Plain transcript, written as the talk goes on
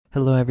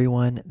Hello,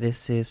 everyone.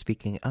 This is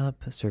Speaking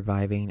Up,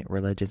 Surviving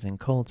Religions and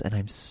Cults, and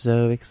I'm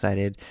so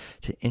excited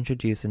to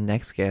introduce the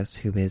next guest,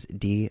 who is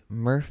Dee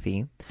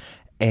Murphy.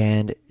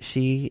 And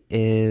she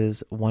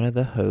is one of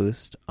the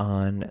hosts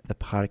on the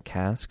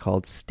podcast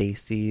called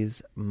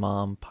Stacy's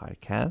Mom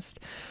Podcast.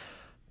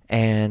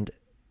 And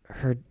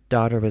her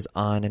daughter was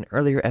on an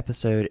earlier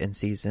episode in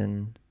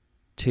season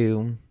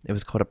 2. It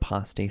was called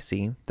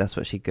Apostasy. That's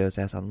what she goes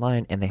as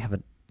online. And they have a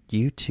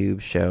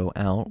YouTube show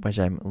out, which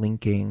I'm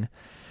linking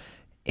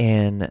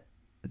in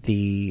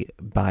the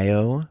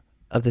bio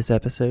of this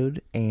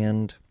episode.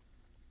 And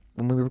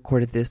when we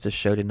recorded this, the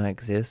show did not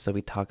exist, so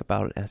we talk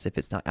about it as if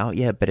it's not out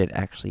yet, but it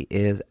actually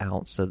is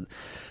out. So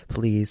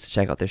please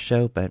check out the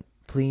show, but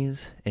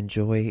please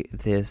enjoy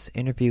this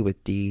interview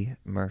with Dee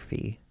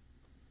Murphy.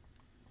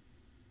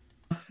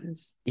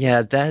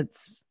 Yeah,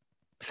 that's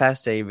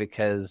fascinating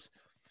because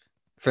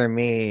for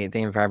me,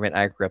 the environment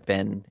I grew up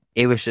in,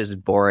 it was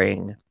just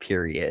boring,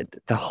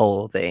 period. The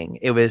whole thing.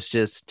 It was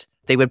just,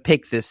 they would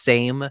pick the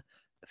same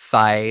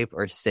 5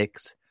 or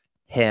 6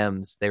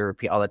 hymns they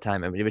repeat all the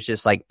time. I mean, it was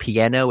just like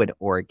piano and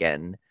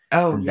organ.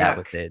 Oh, and yeah. That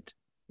was it.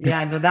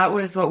 Yeah, no, that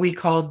was what we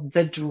called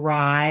the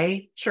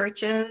dry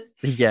churches.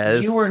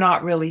 Yes. You were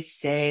not really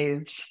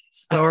saved.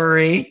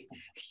 Sorry.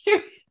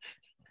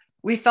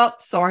 We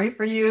felt sorry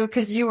for you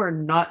because you were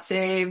not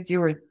saved. You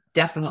were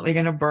definitely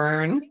going to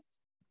burn.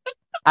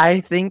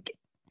 I think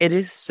it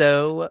is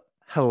so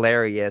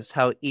hilarious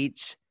how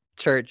each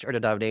church or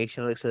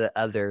denomination looks at the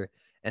other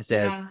and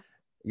says,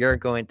 you're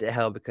going to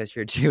hell because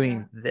you're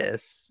doing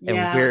this. And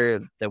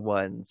we're the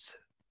ones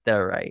that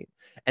are right.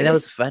 And that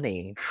was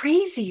funny.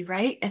 Crazy,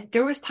 right? And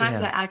there was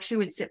times I actually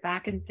would sit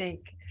back and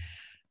think,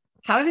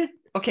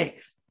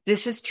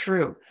 this is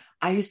true.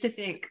 I used to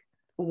think,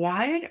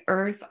 why on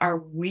earth are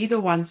we the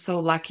ones so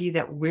lucky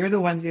that we're the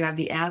ones who have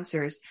the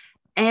answers?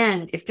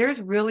 And if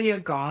there's really a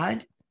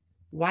God,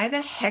 why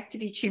the heck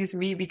did he choose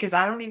me? Because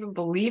I don't even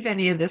believe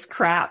any of this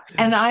crap.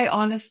 And I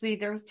honestly,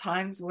 there was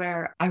times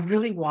where I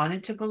really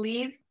wanted to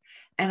believe.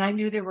 And I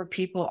knew there were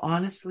people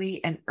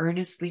honestly and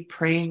earnestly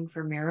praying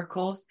for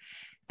miracles.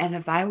 And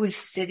if I was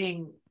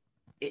sitting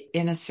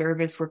in a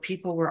service where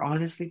people were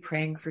honestly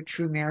praying for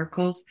true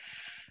miracles,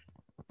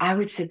 I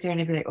would sit there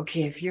and I'd be like,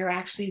 okay, if you're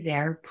actually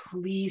there,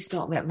 please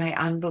don't let my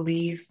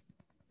unbelief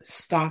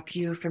stop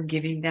you from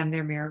giving them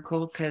their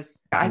miracle.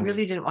 Because I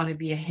really didn't want to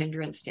be a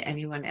hindrance to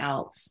anyone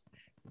else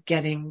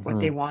getting what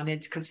they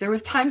wanted. Because there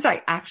was times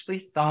I actually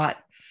thought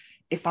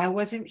if I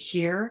wasn't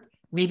here,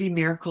 maybe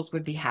miracles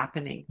would be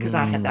happening because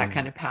I had that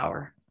kind of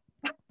power.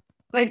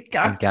 Like,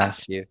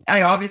 Gosh,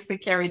 I obviously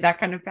carried that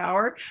kind of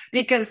power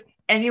because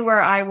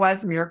anywhere I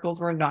was,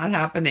 miracles were not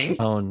happening.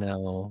 Oh,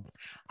 no.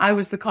 I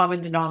was the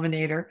common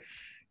denominator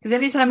because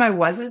anytime I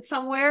wasn't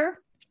somewhere,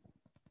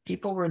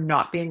 people were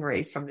not being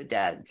raised from the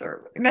dead.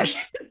 Or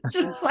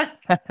just like...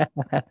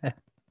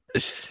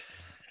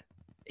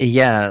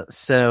 Yeah.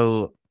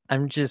 So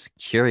I'm just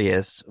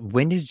curious,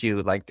 when did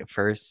you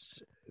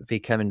first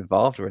become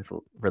involved with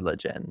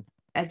religion?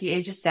 At the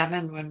age of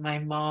 7, when my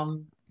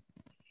mom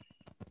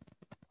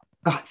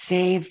got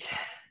saved.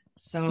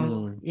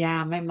 So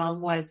my mom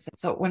was,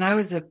 so when I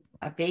was a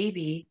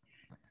baby,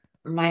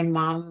 my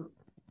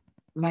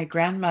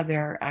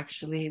grandmother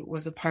actually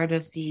was a part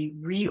of the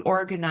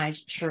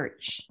reorganized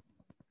church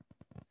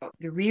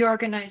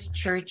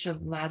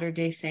of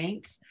Latter-day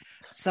Saints.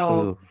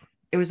 So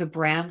it was a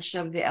branch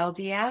of the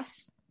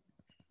LDS.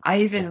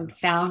 I even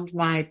found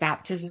my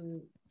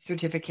baptism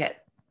certificate.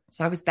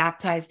 So I was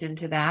baptized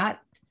into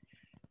that.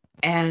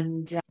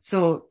 And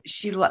so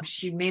she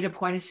made a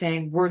point of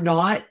saying, we're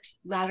not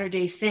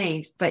Latter-day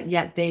Saints, but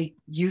yet they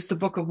use the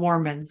Book of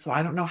Mormon. So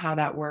I don't know how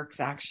that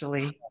works,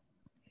 actually.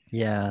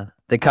 Yeah,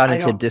 the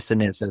cognitive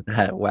dissonance of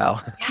that.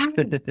 Wow.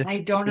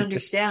 I don't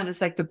understand.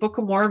 It's like the Book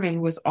of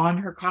Mormon was on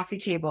her coffee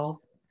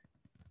table,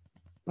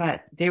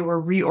 but they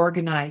were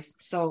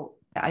reorganized. So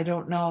I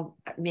don't know.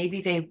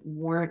 Maybe they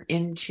weren't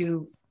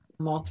into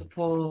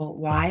multiple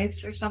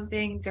wives or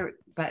something,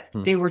 but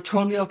they were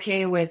totally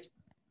okay with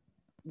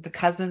the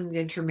cousins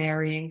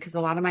intermarrying because a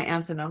lot of my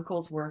aunts and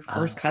uncles were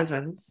first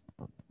cousins.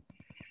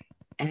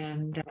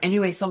 And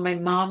anyway, so my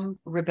mom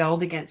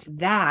rebelled against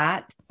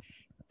that,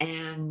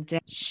 and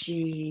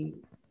she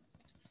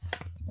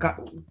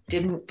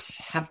didn't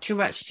have too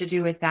much to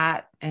do with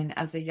that. And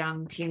as a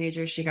young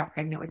teenager, she got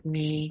pregnant with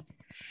me.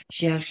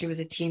 She actually was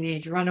a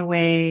teenage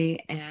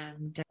runaway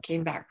and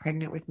came back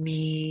pregnant with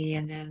me.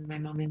 And then my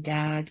mom and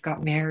dad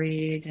got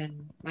married,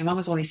 and my mom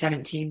was only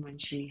 17 when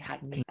she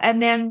had me.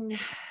 And then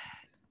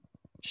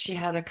she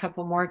had a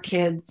couple more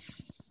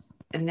kids.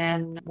 And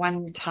then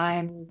one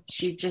time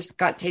she just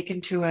got taken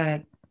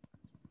to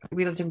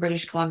we lived in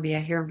British Columbia,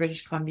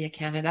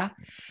 Canada.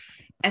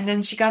 And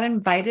then she got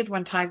invited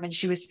one time when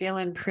she was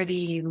feeling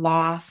pretty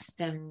lost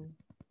and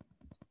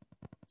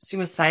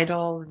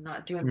suicidal and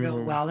not doing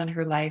real well in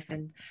her life.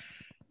 And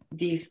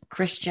these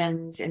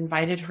Christians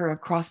invited her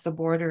across the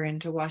border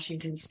into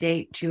Washington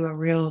State to a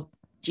real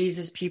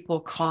Jesus People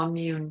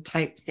commune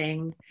type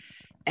thing.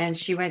 And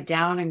she went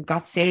down and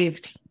got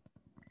saved.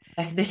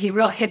 The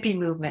real hippie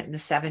movement in the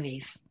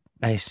 70s.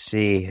 I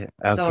see.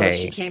 So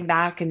she Okay. came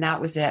back and that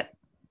was it.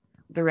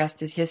 The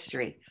rest is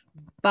history.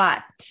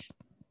 But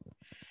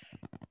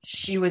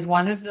she was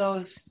one of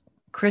those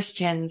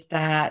Christians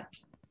that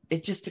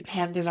it just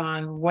depended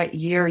on what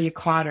year you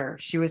caught her.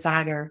 She was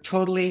either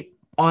totally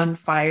on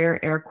fire,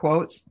 air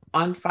quotes,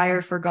 on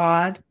fire for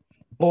God,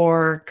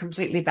 or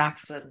completely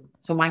backslidden.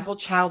 So my whole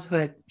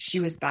childhood, she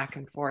was back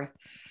and forth.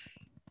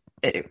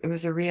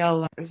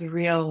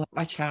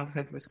 My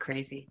childhood was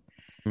crazy.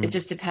 It Mm.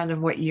 just depended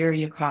on what year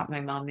you caught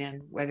my mom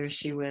in, whether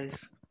she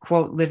was,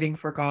 quote, living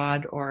for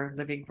God or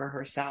living for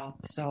herself.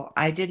 So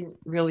I didn't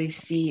really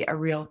see a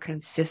real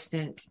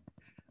consistent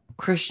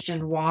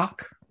Christian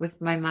walk with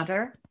my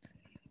mother.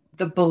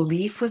 The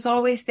belief was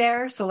always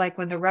there. So, like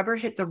when the rubber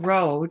hit the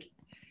road,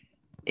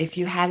 if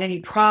you had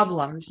any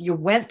problems, you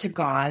went to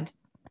God.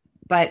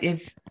 But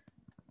if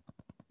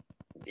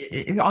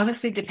it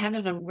honestly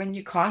depended on when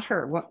you caught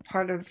her, what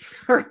part of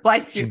her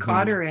life you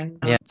caught Hmm. her in.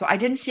 Yeah. So I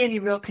didn't see any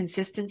real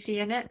consistency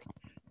in it,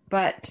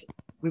 but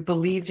we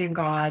believed in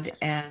God.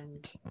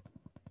 And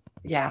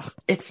yeah,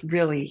 it's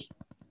really,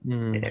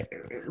 Mm.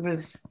 it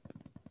was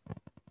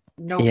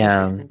no Yeah.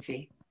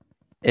 consistency.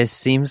 It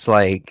seems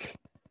like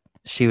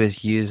she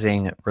was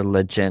using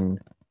religion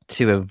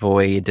to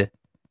avoid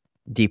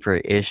deeper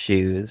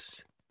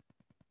issues,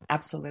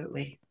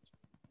 Absolutely.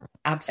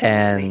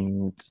 Absolutely.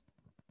 and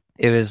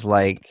it was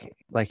like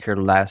her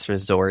last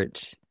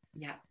resort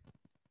Yeah.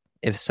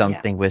 if Yeah.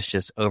 something was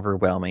just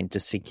overwhelming,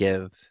 just to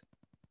give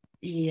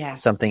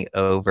something Yes.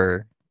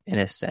 over in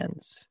a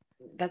sense.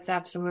 That's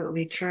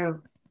absolutely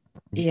true.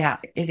 Yeah,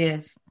 it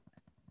is.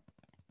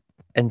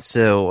 And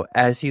so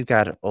as you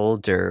got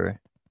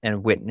older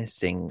and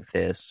witnessing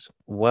this,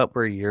 what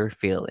were your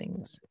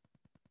feelings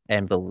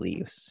and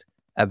beliefs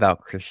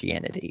about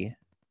Christianity?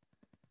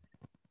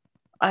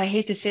 I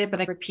hate to say it,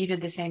 but I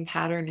repeated the same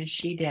pattern as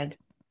she did.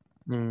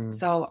 Mm,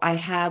 So I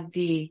had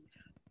the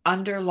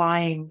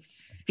underlying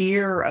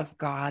fear of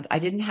God. I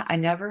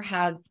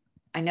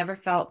never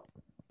felt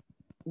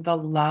the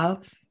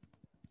love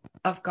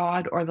of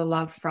God or the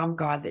love from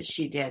God that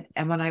she did.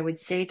 And when I would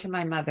say to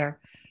my mother,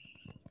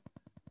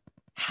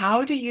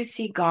 how do you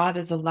see God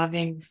as a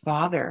loving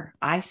father?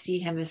 I see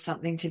him as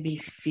something to be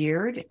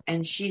feared.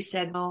 And she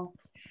said, no,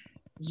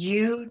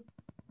 you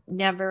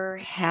never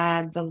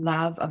had the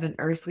love of an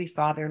earthly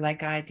father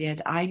like I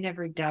did. I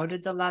never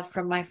doubted the love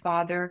from my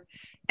father.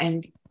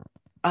 And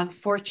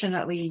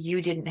unfortunately,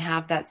 you didn't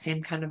have that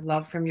same kind of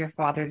love from your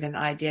father than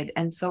I did.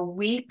 And so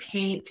we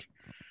paint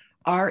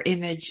our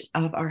image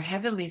of our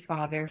heavenly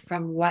father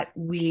from what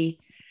we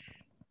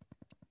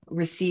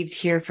received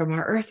here from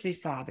our earthly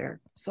father.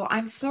 So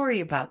I'm sorry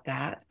about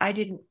that. I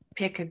didn't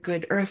pick a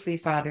good earthly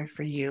father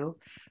for you,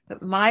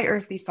 but my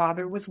earthly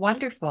father was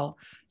wonderful.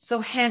 So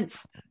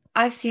hence,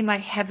 I see my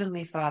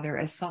heavenly father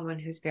as someone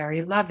who's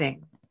very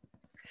loving.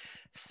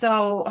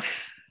 So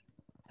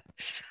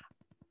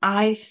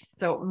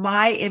so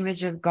my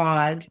image of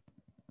God,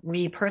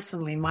 me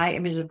personally, my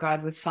image of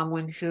God was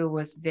someone who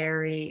was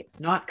very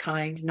not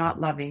kind, not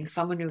loving,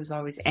 someone who was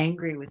always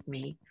angry with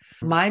me.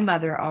 My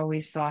mother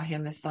always saw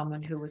him as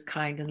someone who was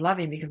kind and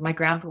loving because my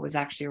grandpa was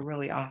actually a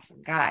really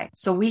awesome guy.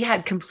 So we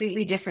had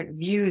completely different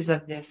views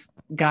of this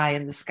guy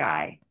in the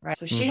sky, right?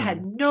 So she mm-hmm.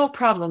 had no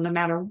problem, no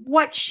matter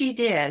what she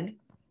did,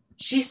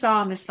 she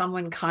saw him as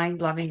someone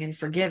kind, loving, and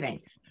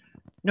forgiving.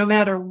 No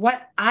matter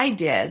what I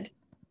did,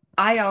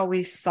 I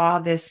always saw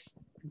this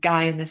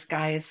guy in the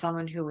sky as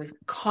someone who was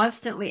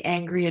constantly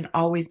angry and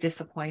always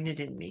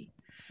disappointed in me.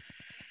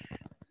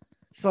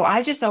 So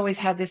I just always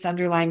had this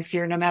underlying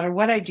fear. No matter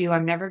what I do,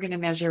 I'm never going to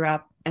measure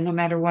up. And no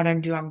matter what I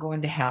do, I'm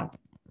going to hell.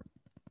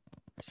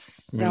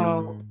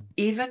 So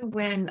even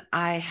when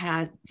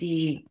I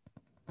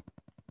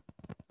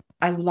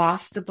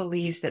lost the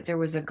belief that there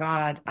was a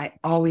God, I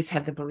always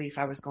had the belief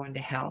I was going to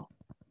hell.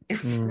 It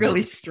was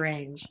really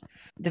strange.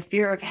 The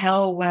fear of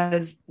hell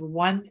was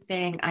one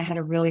thing I had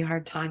a really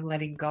hard time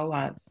letting go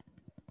of.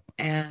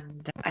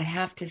 And I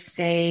have to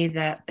say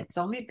that it's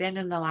only been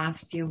in the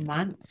last few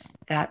months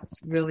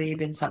that's really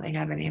been something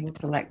I've been able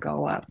to let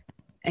go of.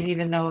 And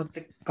even though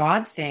the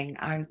God thing,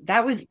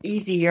 that was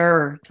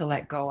easier to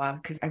let go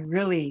of because I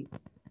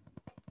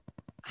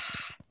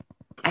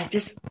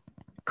just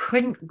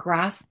couldn't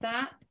grasp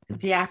that,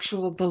 the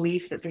actual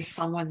belief that there's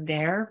someone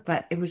there,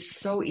 but it was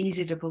so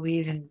easy to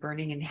believe in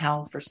burning in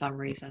hell for some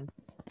reason.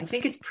 I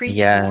think it's preached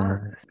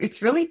more.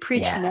 It's really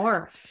preached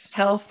more.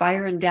 Hell,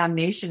 fire, and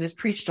damnation is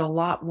preached a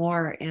lot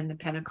more in the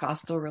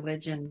Pentecostal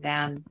religion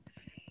than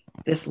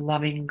this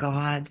loving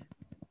God.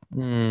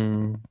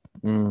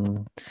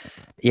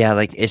 Yeah,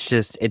 like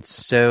it's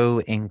so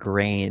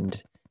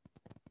ingrained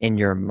in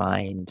your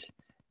mind.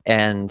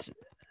 And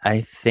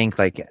I think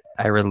like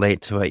I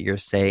relate to what you're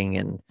saying,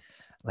 and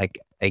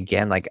like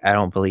again, like I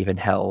don't believe in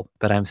hell,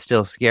 but I'm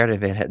still scared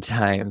of it at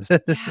times.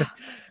 Yeah.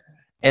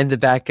 In the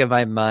back of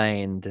my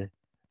mind,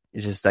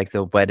 it's just like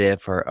the what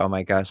if, or oh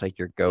my gosh, like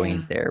you're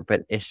going Yeah. there.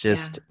 But it's Yeah.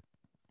 just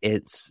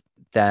it's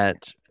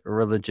that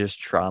religious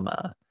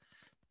trauma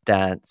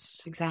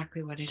that's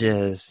Exactly what it is.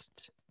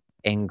 just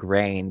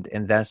ingrained.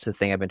 And that's the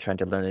thing I've been trying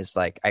to learn is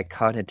like I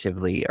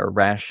cognitively or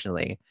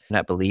rationally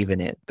not believe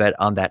in it, but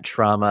on that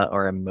trauma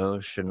or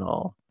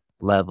emotional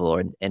level,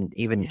 or and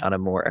even Yeah. on a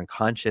more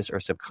unconscious or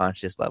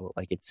subconscious level,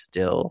 like it's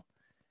still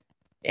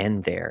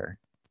in there.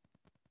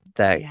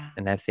 That, Yeah.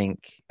 and I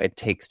think it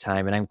takes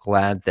time, and I'm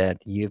glad that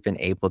you've been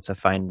able to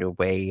find a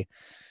way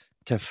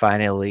to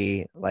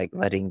finally like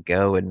letting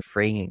go and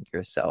freeing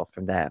yourself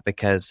from that,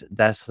 because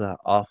that's the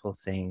awful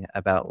thing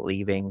about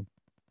leaving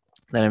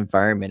that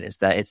environment, is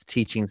that its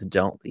teachings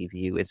don't leave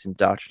you, its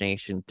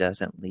indoctrination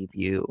doesn't leave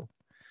you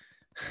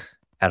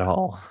at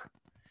all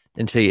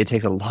until it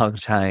takes a long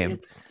time.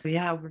 It's,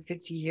 yeah, over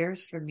 50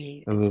 years for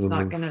me. It's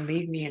not Ooh, going to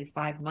leave me in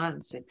 5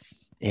 months.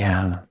 It's,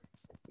 yeah.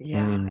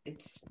 yeah, Mm,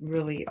 it's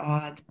really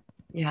odd.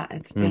 Yeah,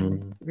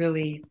 mm,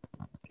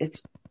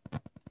 it's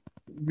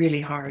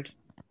really hard.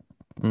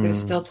 There's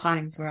still mm,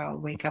 times where I'll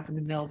wake up in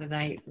the middle of the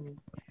night. And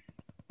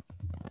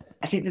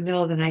I think the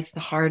middle of the night's the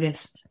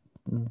hardest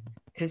mm,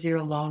 because you're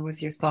alone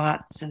with your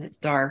thoughts and it's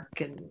dark.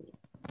 And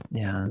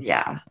yeah.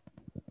 yeah,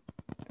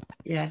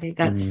 yeah, I think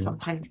that's Mm,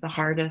 sometimes the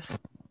hardest.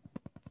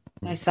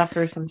 I mm.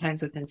 suffer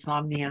sometimes with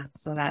insomnia.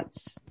 So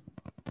that's,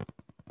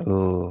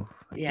 Ooh,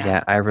 yeah,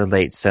 yeah, I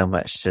relate so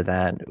much to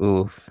that.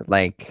 Ooh,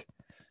 like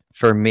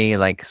for me,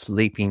 like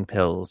sleeping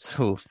pills,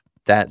 ooh,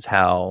 that's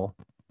how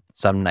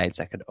some nights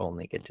I could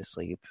only get to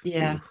sleep.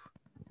 yeah. Ooh.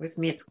 With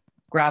me, it's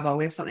Grabo.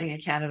 We have something in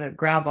Canada,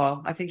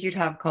 Grabo. I think you'd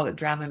have called it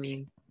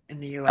Dramamine in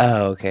the Oh,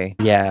 US. okay.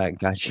 Yeah,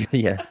 got you.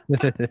 Yeah.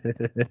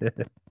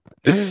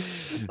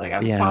 Like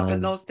I'm Yeah.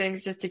 popping those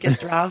things just to get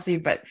drowsy,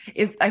 but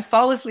if I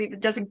fall asleep, it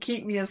doesn't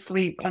keep me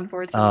asleep, Oh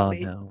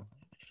unfortunately. no.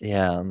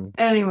 Yeah.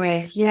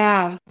 Anyway,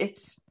 yeah,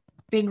 it's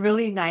been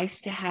really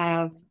nice to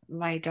have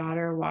my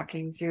daughter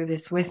walking through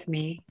this with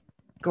me,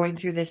 going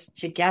through this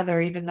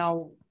together, even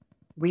though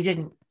we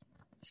didn't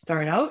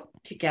start out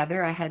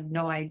together. I had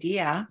no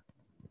idea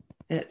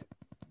that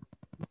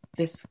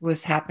this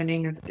was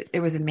happening. It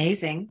was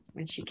amazing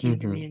when she came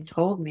to Hmm. me and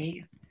told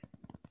me.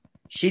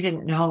 She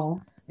didn't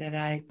know that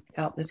I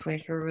felt this way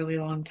for a really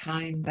long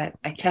time, but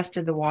I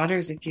tested the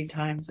waters a few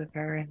times with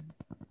her and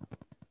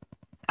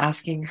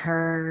asking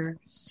her,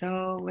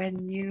 so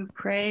when you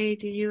pray,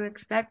 do you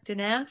expect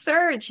an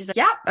answer? And she's like,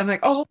 yeah. I'm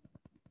like, oh,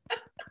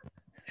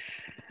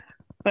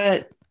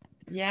 but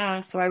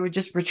yeah. So I would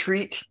just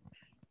retreat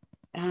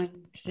and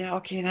say,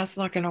 okay, that's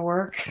not going to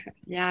work.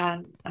 Yeah.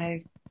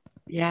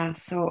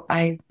 So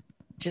I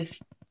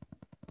just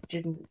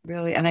didn't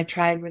really, and I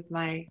tried with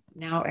my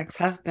now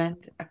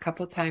ex-husband a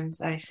couple times.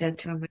 I said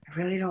to him, I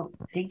really don't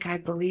think I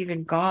believe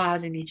in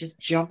God. And he just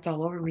jumped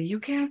all over me. You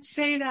can't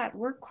say that.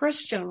 We're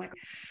Christian. Like,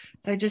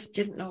 so I just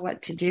didn't know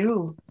what to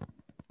do.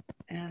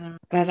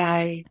 But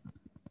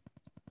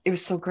it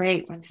was so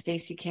great when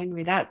Stacy came to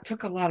me. That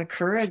took a lot of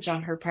courage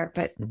on her part.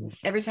 But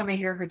every time I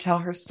hear her tell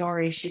her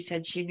story, she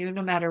said she knew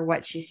no matter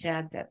what she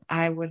said that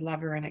I would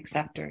love her and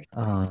accept her.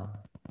 Oh,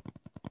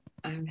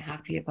 I'm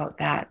happy about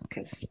that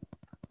because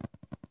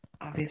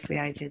obviously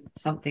I did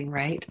something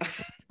right.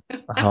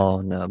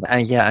 oh no.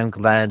 Yeah, I'm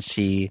glad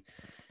she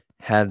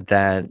had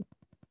that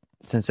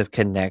sense of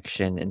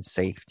connection and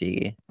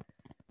safety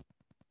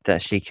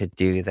that she could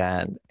do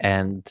that.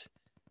 And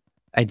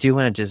I do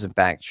want to just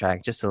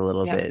backtrack just a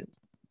little Yeah. bit.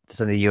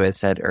 Something you had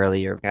said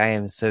earlier. I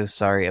am so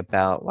sorry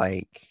about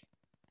like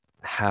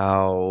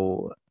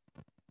how,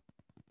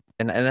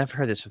 and I've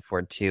heard this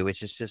before too,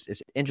 which is just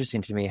it's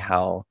interesting to me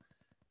how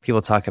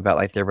people talk about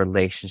like their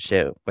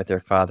relationship with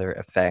their father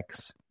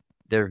affects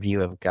their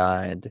view of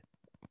God.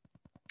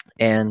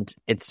 And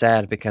it's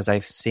sad because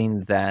I've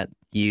seen that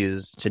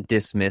used to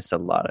dismiss a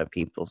lot of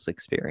people's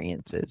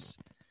experiences.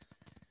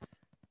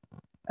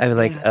 I'm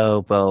like, Yes.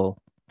 oh, well,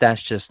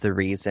 that's just the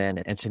reason.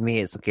 And to me,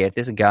 it's okay, if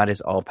this God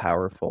is all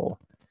powerful,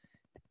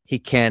 he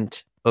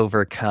can't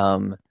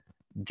overcome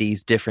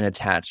these different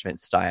attachment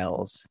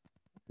styles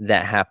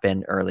that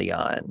happen early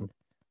on,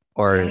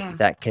 or Yeah.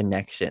 that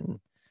connection.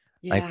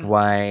 Like, Yeah.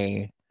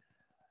 why?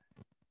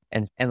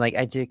 And like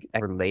I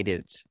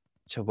related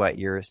to what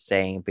you're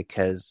saying,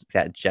 because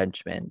that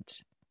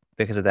judgment,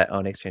 because of that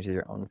own experience with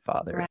your own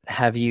father. Right.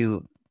 Have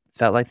you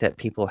felt like that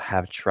people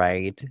have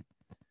tried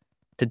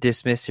to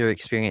dismiss your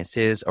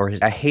experiences, or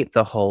I hate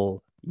the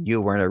whole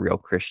 "you weren't a real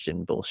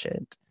Christian"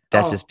 bullshit.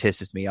 That Oh, just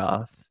pisses me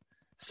off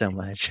so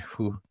much.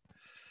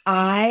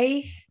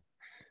 I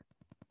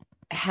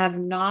have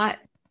not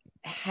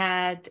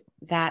had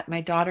that.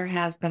 My daughter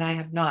has, but I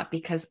have not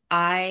because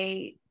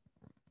I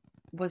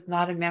was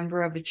not a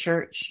member of a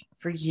church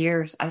for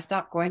years. I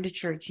stopped going to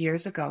church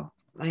years ago.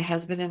 My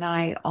husband and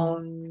I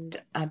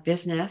owned a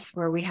business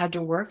where we had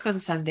to work on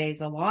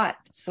Sundays a lot.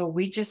 So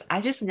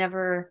I just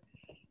never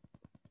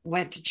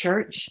went to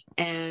church.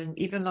 And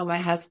even though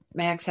my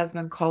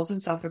ex-husband calls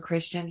himself a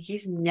Christian,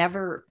 he's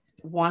never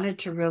wanted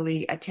to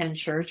really attend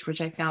church,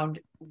 which I found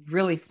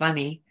really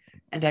funny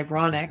and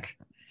ironic.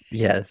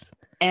 Yes,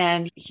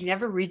 And he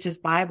never reads his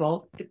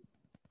Bible. The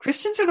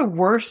Christians are the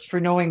worst for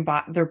knowing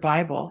their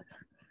Bible.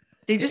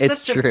 They just let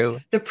it's true.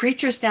 the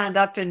preacher stand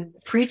up and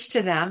preach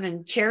to them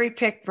and cherry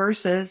pick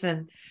verses,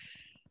 and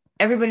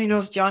everybody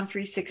knows John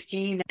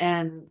 3:16,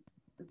 and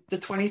the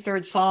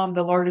 23rd Psalm,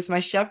 the Lord is my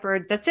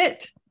shepherd. That's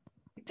it.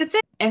 That's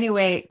it.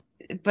 Anyway,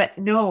 but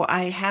no,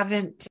 I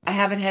haven't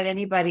had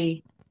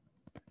anybody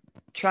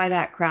try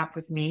that crap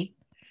with me.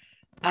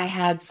 I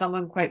had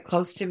someone quite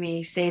close to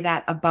me say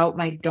that about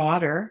my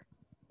daughter.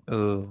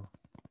 Ooh.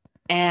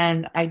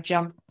 And I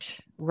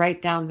jumped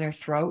right down their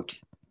throat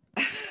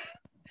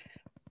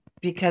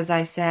because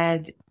I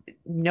said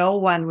no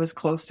one was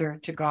closer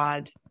to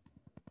God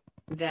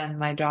than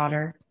my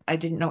daughter. I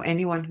didn't know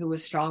anyone who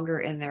was stronger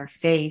in their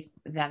faith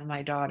than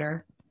my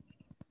daughter.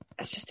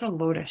 It's just a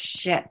load of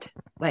shit.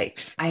 Like,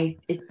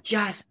 it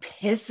just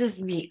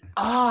pisses me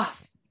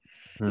off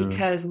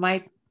because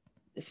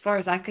as far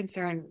as I'm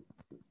concerned,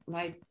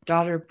 my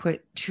daughter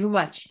put too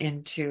much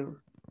into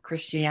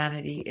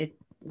Christianity. It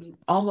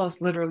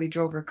almost literally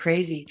drove her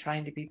crazy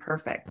trying to be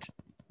perfect.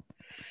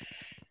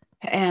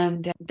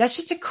 And that's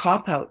just a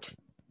cop-out.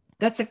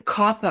 That's a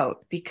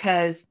cop-out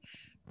because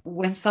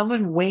when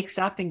someone wakes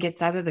up and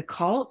gets out of the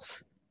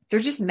cult, they're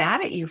just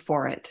mad at you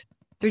for it.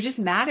 They're just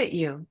mad at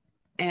you.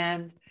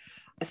 And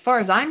as far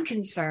as I'm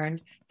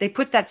concerned, they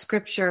put that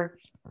scripture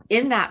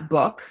in that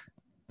book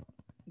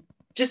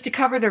just to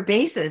cover their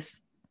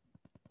bases.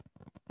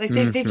 Like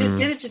they just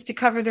did it just to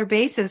cover their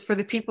bases for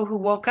the people who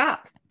woke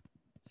up.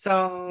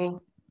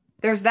 So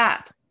there's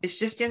that. It's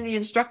just in the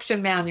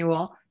instruction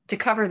manual to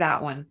cover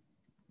that one.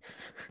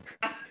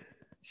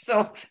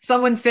 So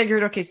someone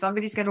figured, okay,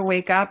 somebody's going to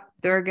wake up.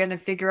 They're going to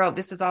figure out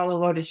this is all a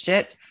load of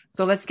shit.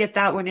 So let's get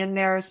that one in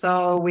there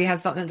so we have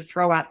something to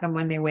throw at them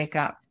when they wake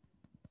up.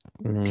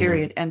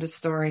 Period. End of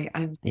story.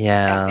 I'm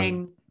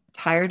effing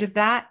tired of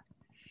that.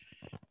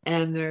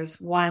 And there's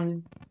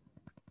one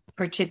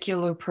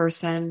particular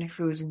person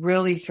who's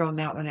really thrown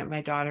that one at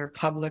my daughter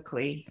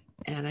publicly.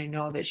 And I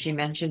know that she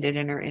mentioned it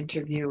in her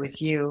interview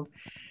with you.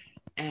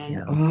 And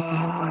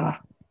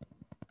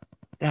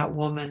that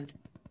woman,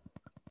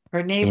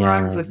 her name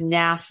rhymes with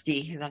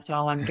nasty. That's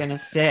all I'm going to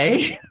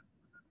say.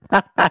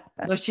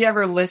 If she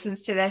ever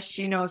listens to this,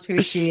 she knows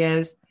who she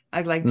is.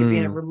 I'd like to be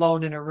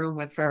alone in a room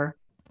with her.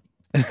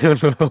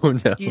 Oh,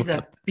 no. She's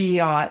a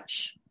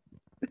biatch.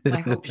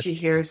 I hope she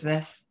hears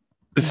this.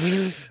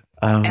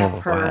 F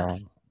her. Wow.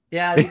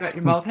 Yeah, you got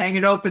your mouth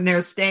hanging open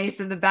there, Stace,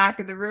 in the back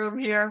of the room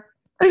here.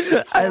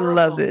 I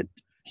love it.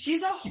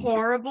 She's a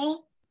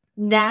horrible,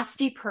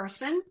 nasty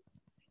person.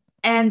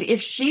 And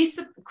if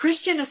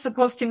Christian is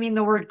supposed to mean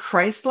the word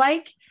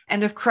Christ-like,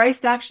 and if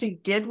Christ actually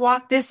did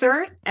walk this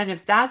earth, and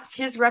if that's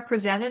his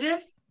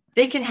representative,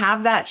 they can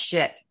have that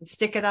shit and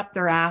stick it up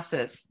their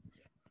asses.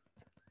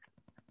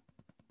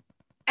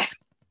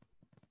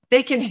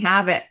 They can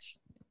have it.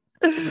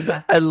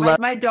 I love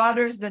my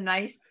daughter's the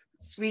nice,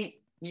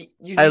 sweet,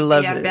 I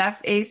love BFF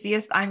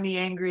atheist. I'm the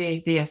angry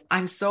atheist.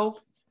 I'm so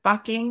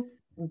fucking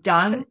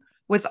done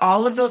with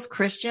all of those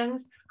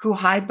Christians who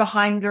hide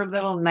behind their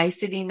little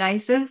nicety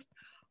nices.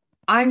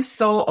 I'm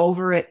so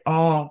over it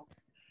all.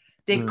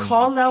 They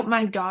called out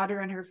my daughter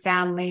and her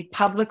family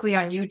publicly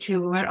on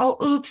YouTube and went, oh,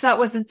 oops, that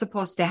wasn't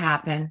supposed to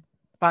happen.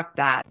 Fuck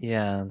that.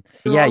 Yeah.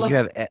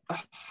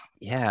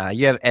 Yeah,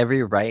 you have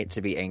every right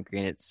to be angry,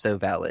 and it's so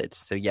valid.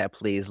 So yeah,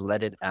 please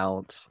let it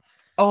out.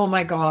 Oh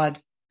my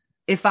God.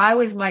 If I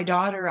was my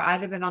daughter,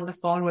 I'd have been on the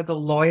phone with a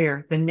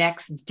lawyer the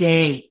next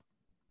day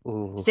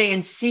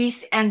saying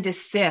cease and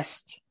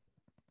desist.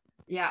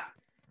 Yeah,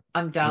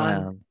 I'm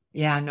done.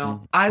 Yeah,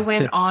 no. I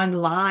went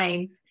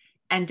online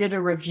and did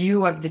a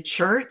review of the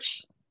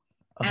church.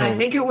 And I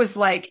think it was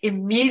like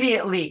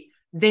immediately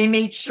they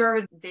made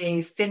sure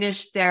they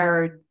finished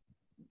their,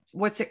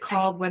 what's it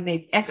called when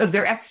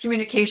their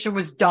excommunication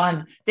was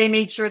done. They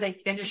made sure they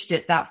finished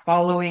it that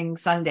following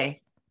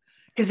Sunday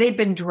because they'd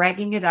been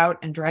dragging it out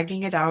and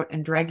dragging it out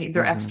and dragging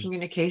their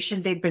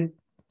excommunication. They'd been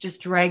just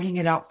dragging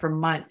it out for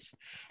months.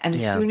 And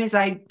as soon as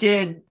I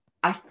did,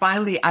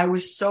 I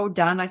was so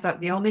done. I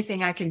thought the only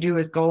thing I can do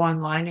is go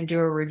online and do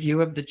a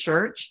review of the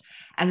church.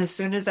 And as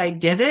soon as I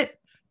did it,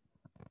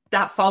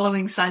 that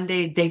following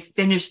Sunday, they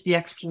finished the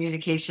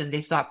excommunication.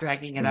 They stopped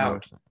dragging it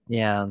out.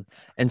 Yeah.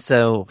 And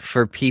so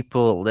for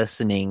people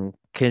listening,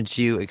 could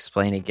you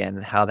explain again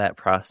how that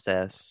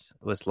process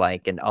was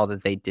like and all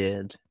that they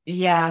did?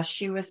 Yeah,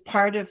 she was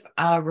part of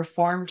a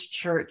Reformed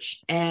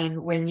church.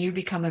 And when you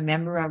become a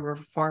member of a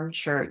Reformed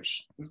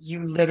church,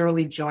 you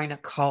literally join a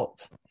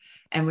cult.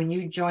 And when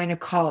you join a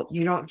cult,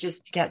 you don't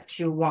just get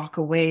to walk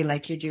away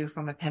like you do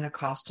from a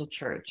Pentecostal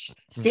church.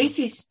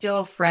 Stacy's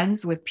still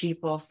friends with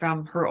people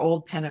from her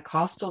old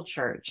Pentecostal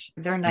church.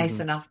 They're nice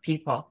enough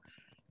people.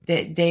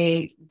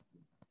 They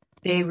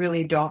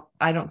really don't,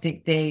 I don't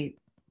think they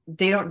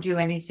don't do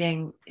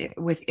anything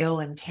with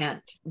ill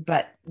intent.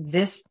 But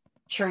this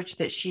church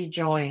that she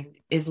joined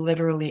is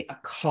literally a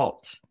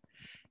cult.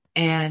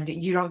 And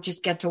you don't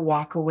just get to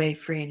walk away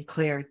free and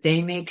clear.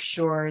 They make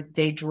sure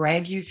they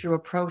drag you through a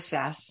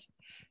process.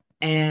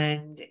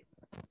 And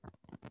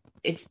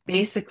it's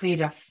basically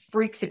to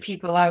freak the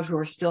people out who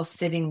are still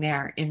sitting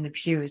there in the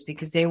pews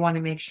because they want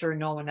to make sure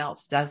no one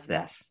else does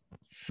this.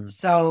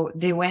 So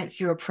they went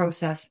through a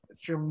process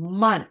through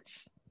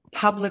months,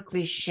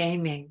 publicly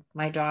shaming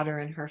my daughter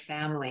and her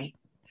family.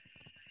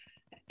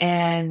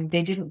 And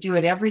they didn't do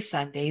it every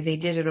Sunday. They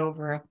did it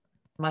over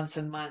months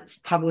and months,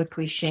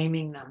 publicly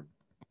shaming them,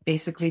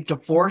 basically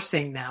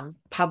divorcing them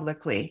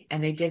publicly.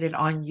 And they did it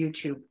on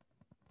YouTube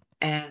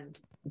and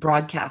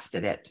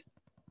broadcasted it.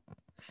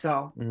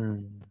 So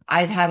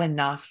I'd had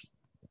enough.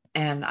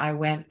 And I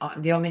went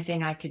on. The only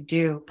thing I could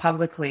do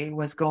publicly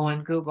was go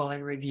on Google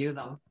and review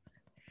them.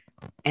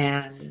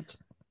 And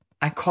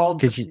I called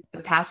the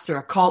pastor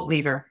a cult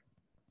leader.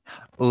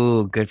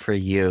 Oh, good for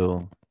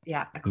you.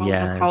 Yeah, I called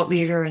him a cult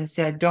leader and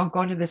said, don't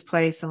go to this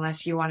place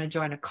unless you want to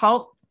join a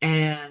cult.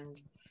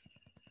 And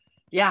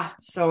yeah,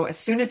 so as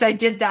soon as I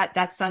did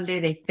that Sunday,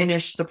 they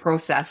finished the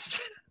process.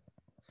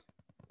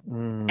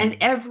 And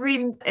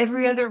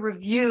every other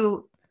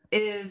review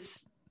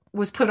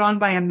was put on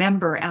by a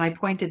member, and I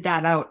pointed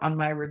that out on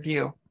my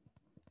review.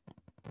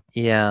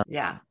 Yeah.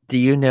 Yeah. Do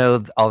you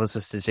know all the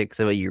specifics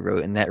of what you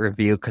wrote in that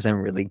review? Because I'm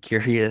really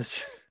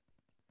curious.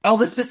 All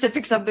the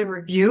specifics of the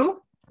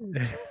review?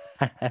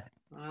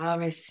 Let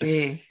me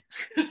see.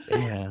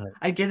 Yeah.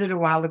 I did it a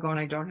while ago and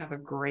I don't have a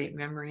great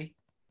memory.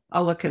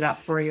 I'll look it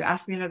up for you.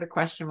 Ask me another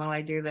question while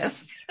I do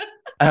this.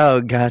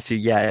 Oh, got you.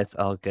 Yeah, it's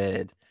all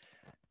good.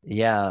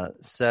 Yeah.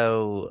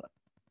 So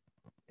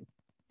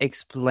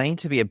explain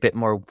to me a bit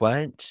more,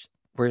 what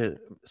were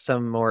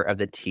some more of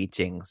the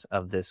teachings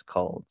of this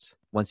cult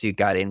once you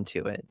got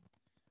into it?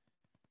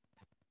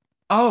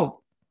 Oh,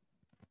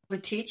 the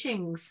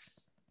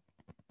teachings.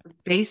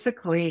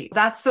 Basically,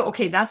 that's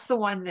the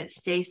one that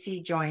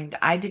Stacy joined.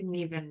 I didn't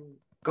even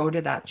go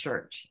to that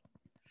church.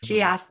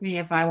 She asked me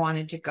if I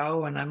wanted to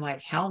go, and I'm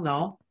like, hell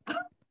no.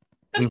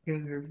 Here's the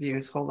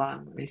reviews. Hold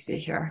on. Let me see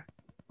here.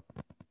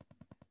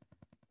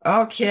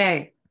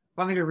 Okay.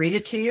 Want me to read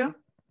it to you?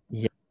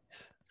 Yes.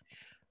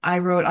 I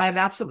wrote, I have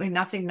absolutely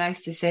nothing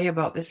nice to say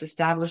about this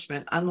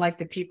establishment. Unlike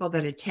the people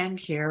that attend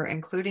here,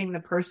 including the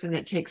person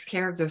that takes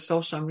care of their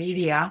social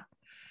media,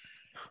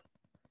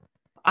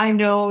 I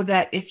know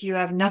that if you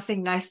have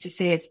nothing nice to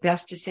say, it's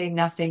best to say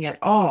nothing at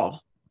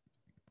all.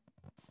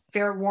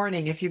 Fair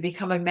warning, if you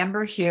become a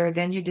member here,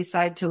 then you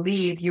decide to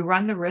leave, you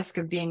run the risk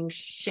of being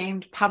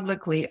shamed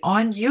publicly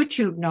on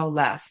YouTube, no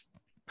less.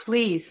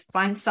 Please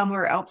find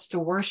somewhere else to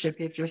worship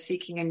if you're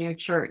seeking a new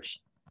church.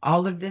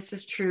 All of this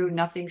is true.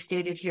 Nothing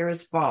stated here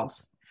is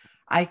false.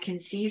 I can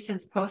see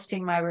since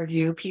posting my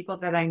review, people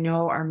that I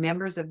know are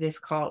members of this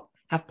cult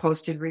have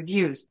posted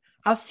reviews.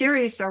 How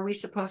serious are we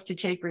supposed to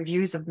take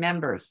reviews of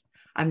members?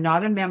 I'm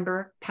not a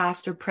member,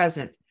 past or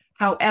present.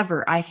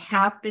 However, I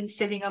have been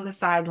sitting on the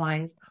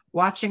sidelines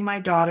watching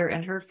my daughter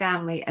and her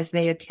family as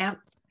they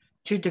attempt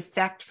to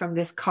defect from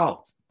this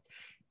cult.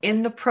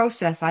 In the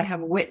process, I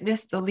have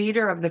witnessed the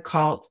leader of the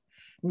cult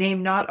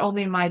name not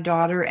only my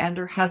daughter and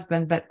her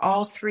husband, but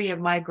all three of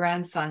my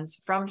grandsons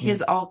from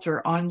his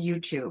altar on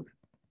YouTube.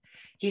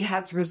 He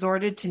has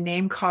resorted to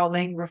name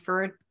calling,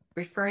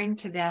 referring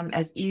to them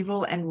as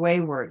evil and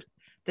wayward.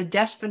 The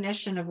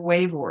definition of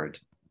wayward: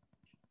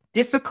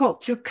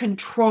 difficult to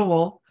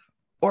control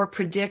or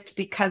predict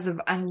because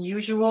of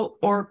unusual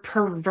or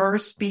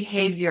perverse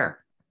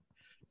behavior.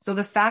 So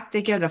the fact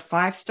they get a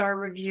 5-star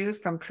review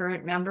from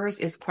current members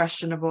is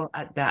questionable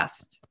at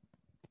best.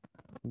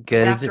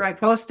 Good. After I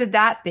posted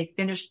that, they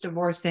finished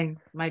divorcing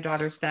my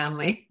daughter's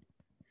family.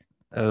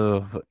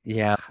 Oh,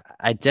 yeah.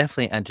 I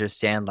definitely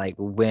understand,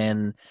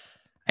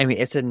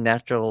 it's a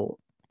natural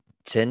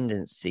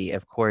tendency,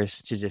 of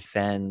course, to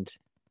defend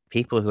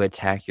people who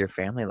attack your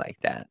family like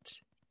that.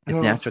 It's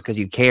natural because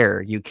you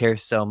care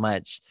so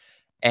much.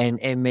 And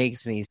it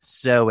makes me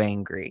so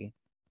angry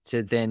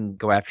to then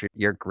go after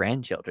your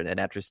grandchildren and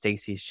after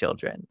Stacy's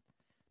children.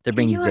 To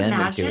bring them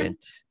into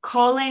it.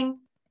 Calling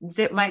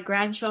my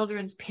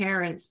grandchildren's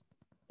parents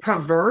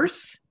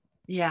perverse?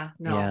 Yeah,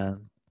 no. Yeah.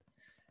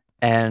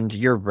 And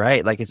you're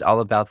right. It's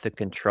all about the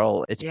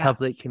control. It's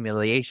public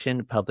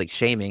humiliation, public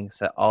shaming.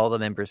 So all the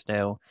members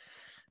know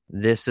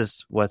this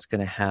is what's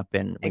going to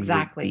happen when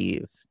you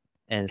leave.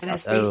 And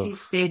as Stacy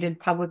stated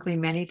publicly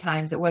many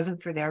times, it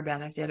wasn't for their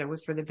benefit. It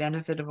was for the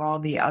benefit of all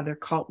the other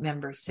cult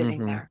members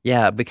sitting there.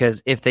 Yeah,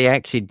 because if they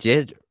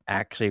did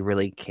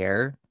really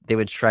care, they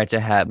would try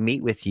to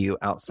meet with you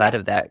outside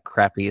of that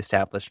crappy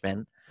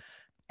establishment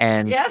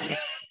and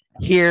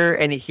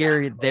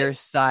hear their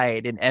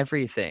side and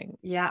everything.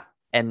 Yeah.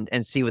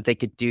 And see what they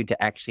could do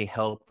to actually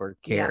help or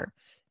care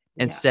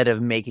instead of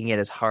making it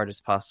as hard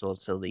as possible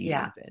to leave.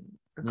 Yeah.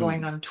 Or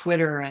going on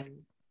Twitter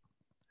and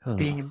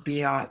being a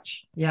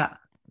biatch. Yeah.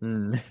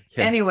 Yes.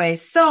 Anyway,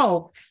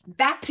 so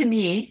back to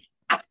me.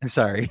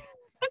 Sorry.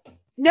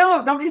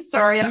 No, don't be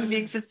sorry. I'm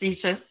being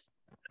facetious.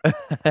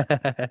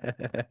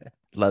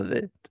 Love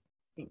it.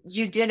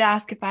 You did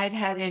ask if I'd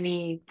had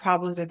any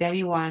problems with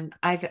anyone.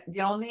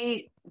 The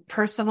only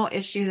personal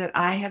issue that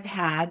I have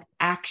had,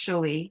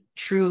 actually,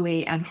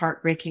 truly, and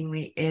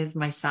heartbreakingly, is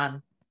my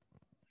son.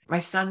 My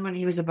son, when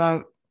he was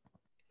about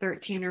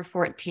 13 or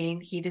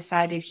 14, he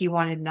decided he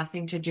wanted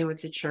nothing to do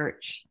with the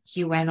church.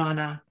 He went on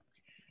a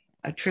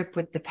trip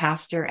with the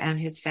pastor and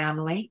his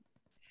family.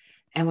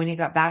 And when he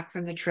got back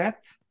from the trip,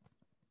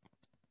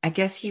 I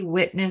guess he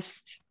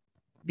witnessed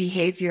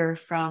behavior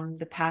from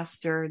the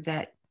pastor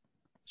that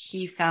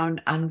he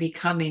found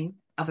unbecoming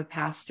of a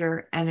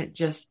pastor, and it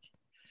just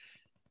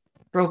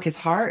broke his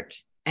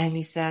heart. And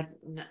he said,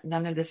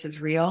 none of this is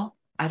real.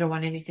 I don't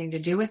want anything to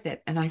do with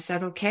it. And I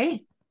said,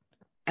 okay.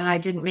 And I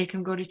didn't make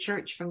him go to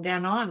church from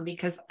then on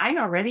because I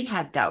already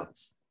had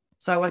doubts.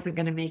 So I wasn't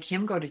going to make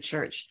him go to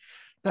church.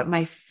 But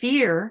my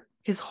fear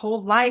his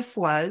whole life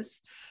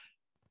was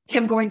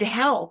him going to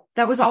hell.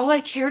 That was all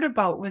I cared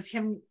about, was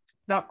him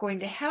not going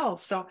to hell.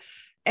 So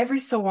every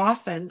so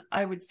often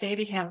I would say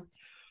to him,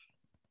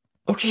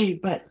 okay,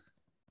 but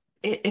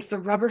if the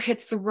rubber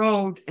hits the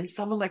road and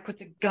someone like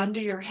puts a gun to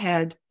your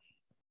head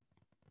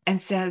and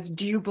says,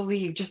 do you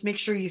believe? Just make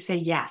sure you say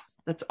yes.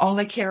 That's all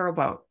I care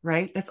about,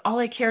 right? That's all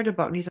I cared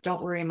about. And he's like,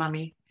 don't worry,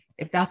 mommy.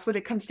 If that's what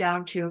it comes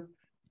down to,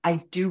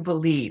 I do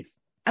believe.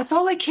 That's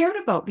all I cared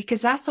about,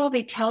 because that's all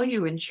they tell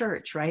you in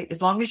church, right?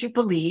 As long as you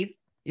believe,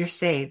 you're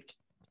saved.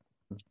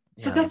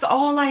 So that's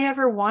all I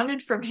ever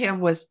wanted from him,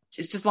 was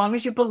just as long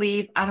as you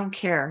believe, I don't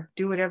care.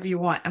 Do whatever you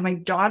want. And my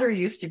daughter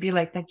used to be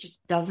like, that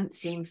just doesn't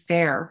seem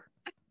fair.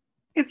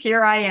 Because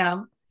here I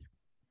am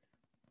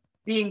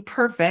being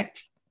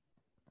perfect,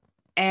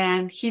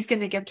 and he's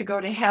going to get to go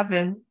to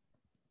heaven,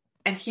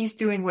 and he's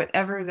doing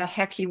whatever the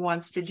heck he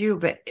wants to do.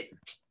 But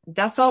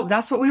that's all.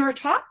 That's what we were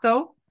taught,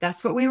 though.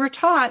 That's what we were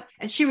taught.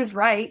 And she was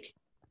right.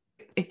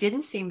 It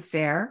didn't seem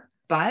fair,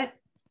 but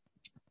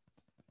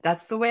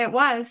that's the way it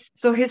was.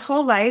 So his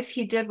whole life,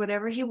 he did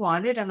whatever he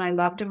wanted, and I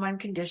loved him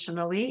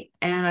unconditionally,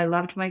 and I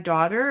loved my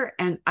daughter.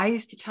 And I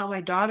used to tell my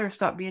daughter,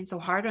 stop being so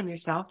hard on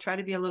yourself. Try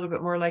to be a little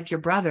bit more like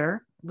your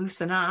brother.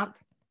 Loosen up.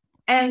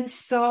 And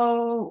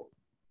so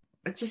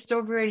just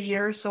over a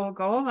year or so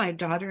ago, my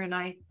daughter and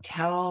I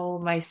tell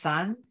my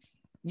son,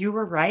 you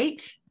were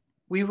right.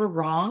 We were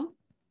wrong.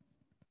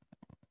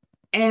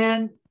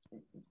 And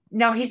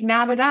now he's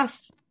mad at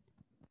us.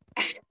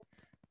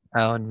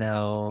 Oh,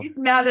 no. He's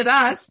mad at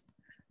us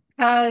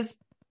because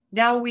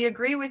now we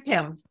agree with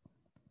him.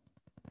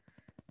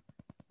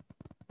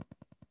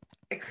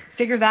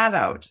 Figure that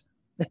out.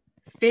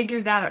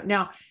 Figure that out.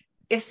 Now,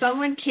 if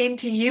someone came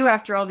to you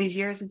after all these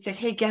years and said,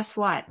 hey, guess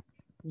what?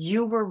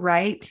 You were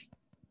right.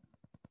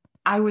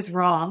 I was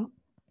wrong.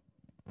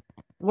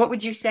 What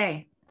would you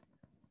say?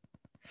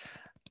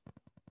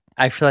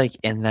 I feel like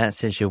in that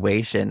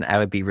situation, I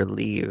would be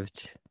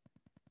relieved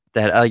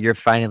that, oh, you're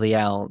finally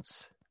out.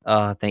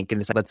 Oh, thank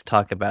goodness. Let's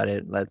talk about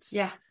it.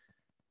 Yeah.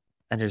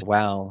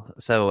 Wow.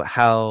 So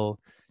how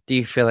do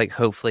you feel like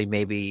hopefully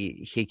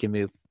maybe he can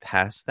move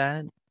past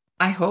that?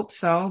 I hope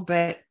so.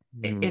 But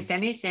if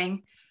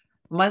anything,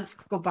 months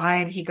go by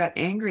and he got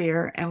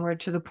angrier, and we're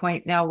to the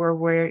point now where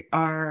we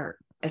are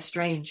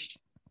estranged.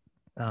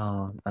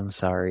 Oh, I'm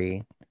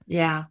sorry.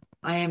 Yeah,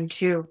 I am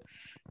too.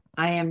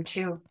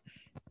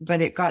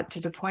 But it got to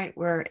the point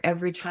where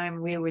every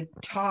time we would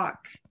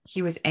talk,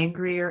 he was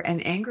angrier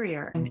and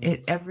angrier.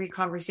 And every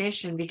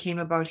conversation became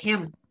about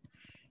him.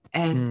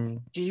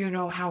 And do you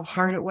know how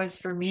hard it was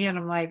for me? And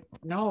I'm like,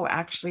 no,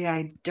 actually,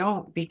 I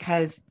don't,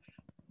 because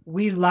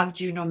we loved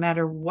you no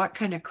matter what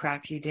kind of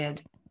crap you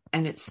did.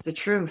 And it's the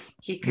truth.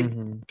 He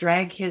could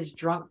drag his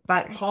drunk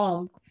butt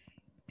home,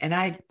 and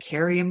I'd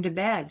carry him to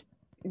bed.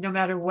 No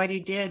matter what he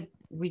did,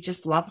 we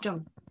just loved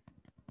him.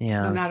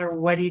 Yeah. No matter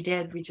what he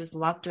did, we just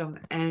loved him.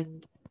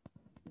 And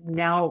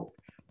now,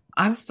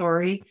 I'm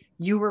sorry,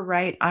 you were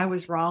right, I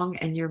was wrong,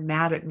 and you're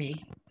mad at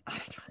me.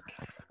 I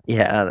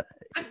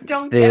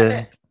don't get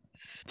it.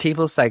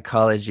 People's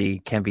psychology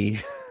can be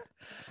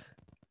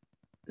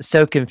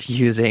so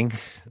confusing.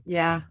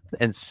 Yeah.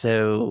 And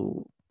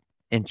so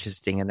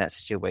interesting in that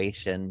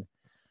situation.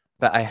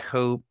 But I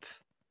hope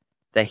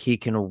that he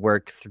can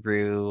work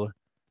through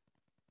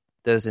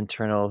those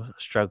internal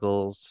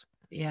struggles.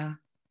 Yeah.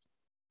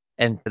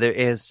 And there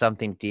is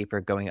something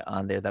deeper going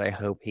on there that I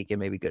hope he can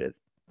maybe go to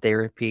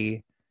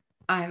therapy.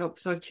 I hope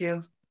so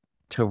too.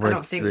 To work I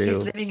don't think through. he's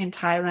living in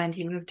Thailand.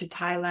 He moved to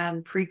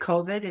Thailand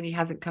pre-COVID, and he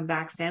hasn't come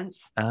back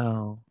since.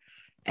 Oh.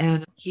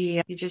 And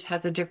he just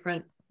has a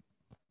different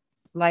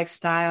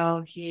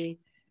lifestyle.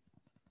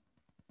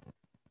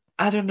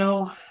 I don't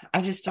know.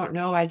 I just don't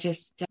know.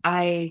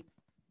 I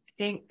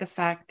think the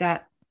fact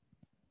that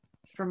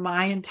for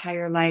my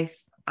entire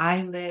life,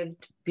 I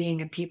lived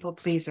being a people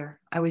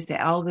pleaser. I was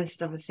the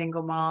eldest of a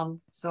single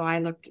mom. So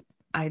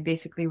I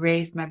basically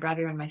raised my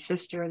brother and my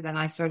sister. Then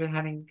I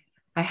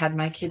had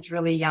my kids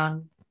really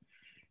young.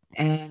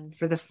 And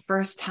for the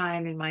first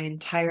time in my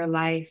entire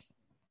life,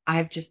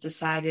 I've just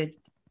decided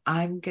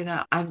I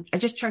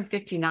just turned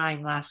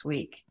 59 last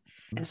week.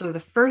 And so the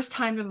first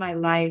time in my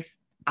life,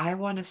 I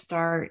want to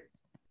start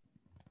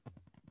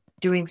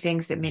doing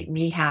things that make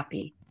me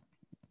happy.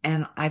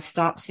 And I've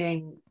stopped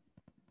saying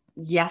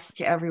yes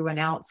to everyone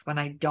else when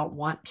I don't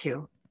want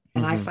to.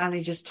 And I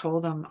finally just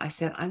told him, I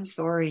said, I'm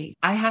sorry.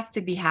 I have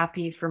to be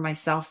happy for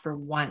myself for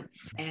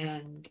once.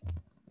 And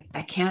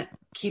I can't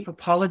keep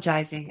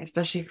apologizing,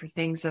 especially for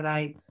things that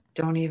I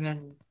don't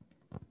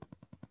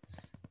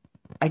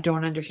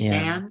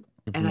understand.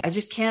 Yeah. And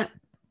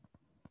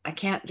I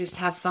can't just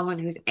have someone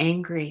who's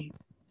angry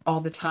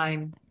all the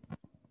time.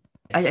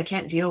 I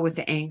can't deal with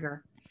the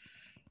anger.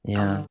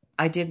 Yeah.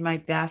 I did my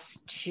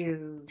best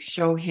to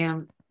show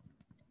him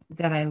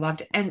that I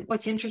loved. And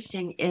what's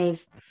interesting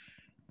is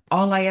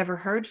all I ever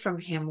heard from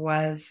him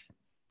was,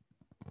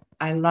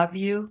 I love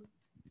you.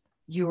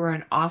 You were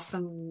an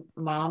awesome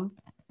mom.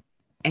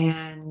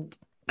 And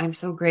I'm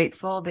so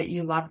grateful that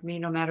you loved me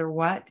no matter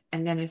what.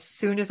 And then as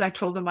soon as I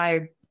told him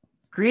I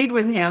agreed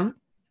with him,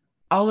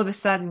 all of a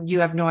sudden, you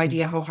have no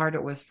idea how hard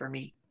it was for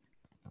me.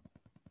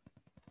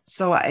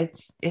 So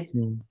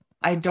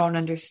I don't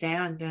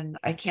understand, and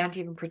I can't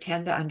even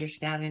pretend to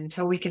understand. And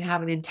until we can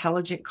have an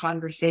intelligent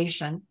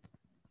conversation,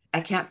 I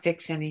can't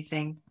fix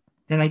anything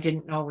that I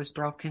didn't know was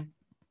broken.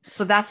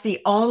 So that's the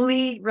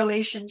only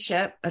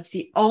relationship. That's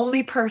the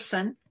only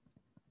person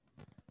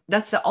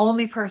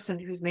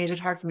who's made it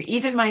hard for me.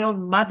 Even my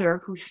own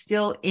mother, who's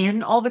still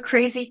in all the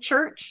crazy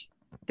church,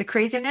 the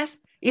craziness,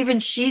 even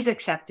she's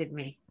accepted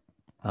me.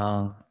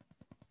 Oh.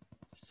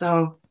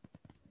 So,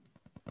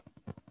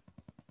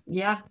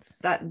 yeah,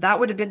 that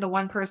would have been the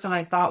one person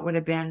I thought would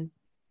have been,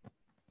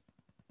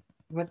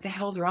 what the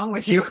hell's wrong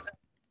with you?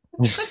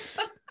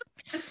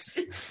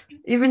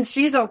 Even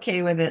she's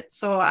okay with it,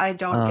 so I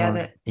don't get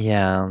it.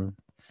 Yeah.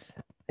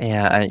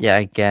 Yeah,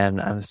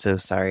 again, I'm so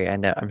sorry. I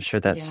know, I'm sure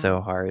that's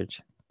so hard.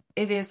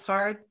 It is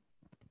hard.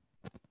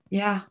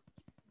 Yeah.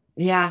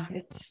 Yeah,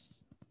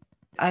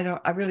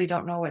 I really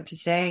don't know what to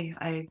say.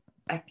 I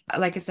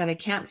like I said, I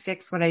can't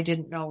fix what I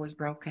didn't know was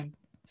broken.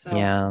 So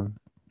Yeah.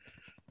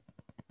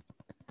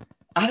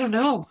 I don't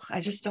know. I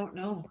just don't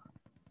know.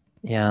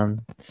 Yeah.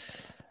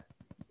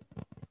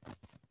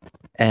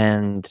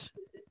 And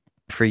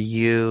for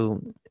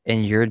you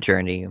in your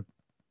journey,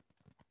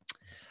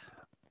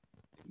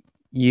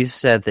 you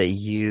said that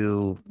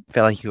you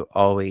felt like you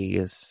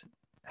always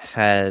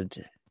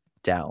had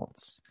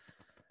doubts.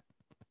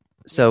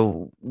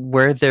 So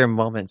were there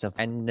moments of,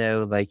 I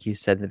know, like you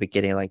said in the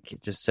beginning, like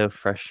just so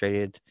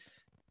frustrated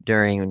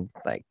during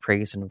like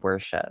praise and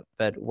worship,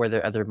 but were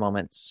there other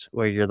moments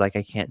where you're like,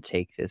 I can't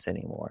take this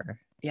anymore?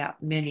 Yeah,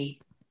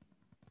 many.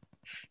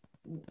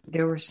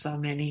 There were so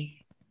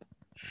many.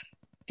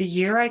 The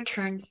year I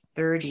turned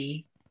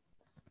 30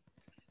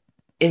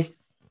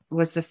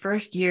 was the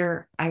first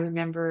year I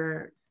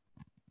remember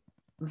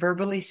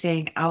verbally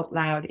saying out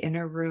loud in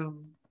a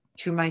room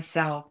to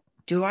myself,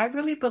 do I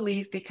really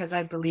believe because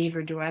I believe,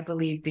 or do I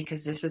believe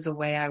because this is the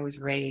way I was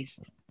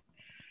raised?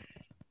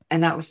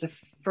 And that was the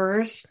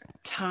first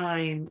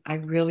time I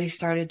really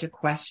started to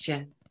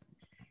question.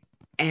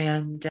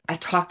 And I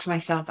talked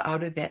myself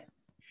out of it.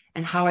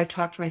 And how I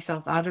talked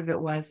myself out of it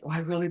was, I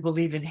really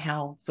believe in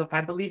hell. So if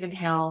I believe in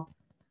hell,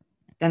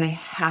 then I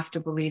have to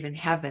believe in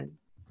heaven.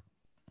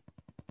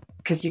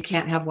 Because you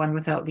can't have one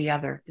without the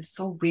other. It's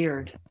so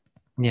weird.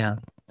 Yeah.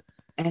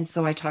 And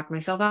so I talked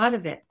myself out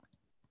of it.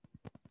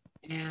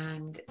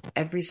 And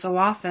every so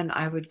often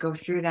I would go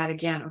through that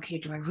again. Okay,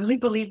 do I really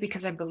believe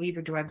because I believe,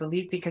 or do I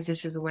believe because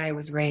this is the way I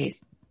was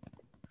raised?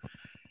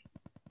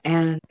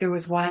 And there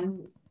was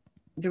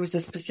a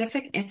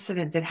specific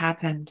incident that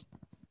happened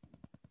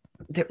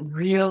that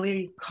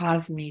really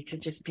caused me to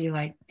just be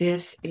like,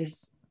 this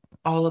is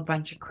all a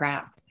bunch of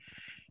crap.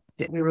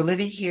 That we were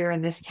living here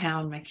in this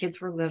town. My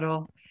kids were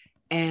little.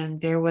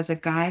 And there was a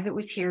guy that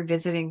was here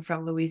visiting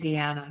from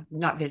Louisiana.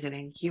 Not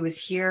visiting. He was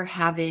here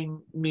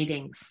having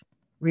meetings,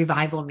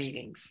 revival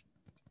meetings.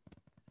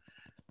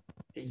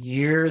 The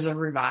years of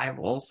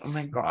revivals. Oh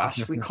my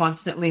gosh. We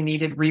constantly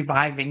needed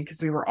reviving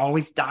because we were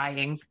always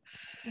dying.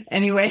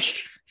 Anyway,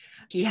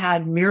 he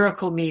had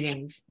miracle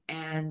meetings.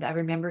 And I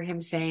remember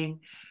him saying,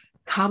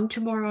 come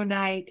tomorrow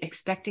night,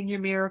 expecting your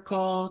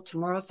miracle.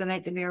 Tomorrow's the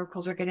night the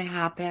miracles are going to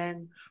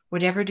happen.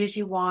 Whatever it is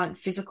you want,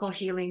 physical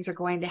healings are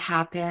going to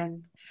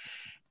happen.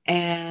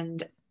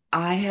 And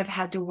I have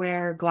had to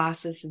wear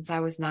glasses since I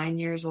was 9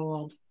 years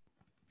old.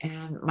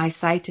 And my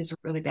sight is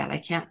really bad. I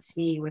can't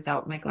see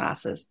without my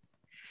glasses.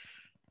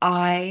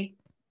 I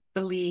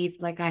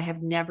believed, like I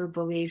have never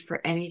believed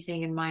for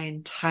anything in my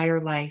entire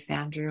life,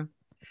 Andrew,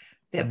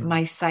 that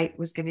my sight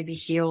was going to be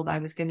healed. I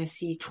was going to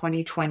see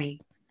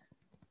 2020.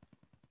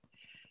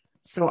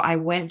 So I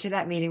went to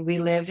that meeting. We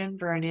lived in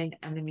Vernon,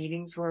 and the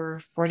meetings were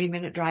a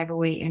 40-minute drive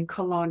away in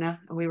Kelowna.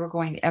 And we were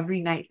going every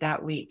night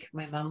that week.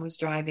 My mom was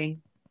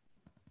driving.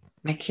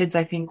 My kids,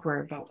 I think, were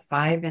about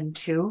 5 and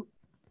 2.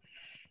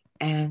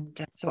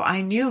 And so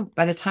I knew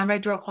by the time I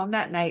drove home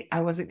that night, I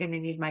wasn't going to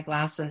need my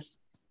glasses.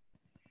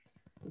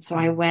 So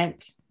I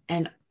went,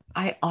 and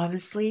I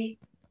honestly,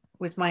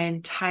 with my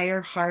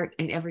entire heart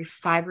and every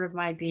fiber of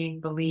my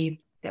being, believed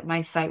that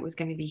my sight was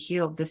going to be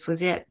healed. This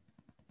was it.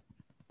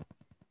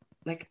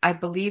 Like I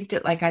believed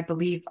it, like I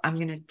believe I'm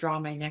going to draw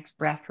my next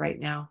breath right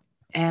now.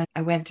 And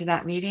I went to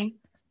that meeting.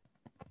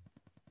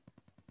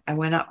 I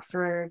went up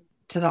to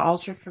the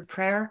altar for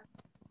prayer.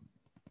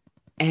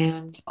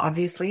 And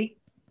obviously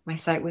my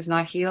sight was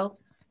not healed.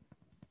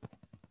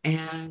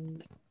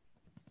 And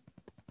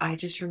I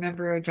just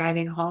remember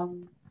driving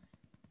home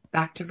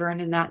back to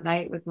Vernon that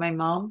night with my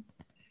mom.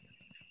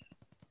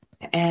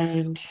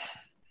 And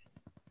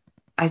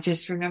I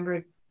just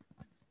remember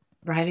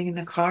riding in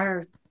the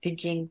car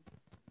thinking,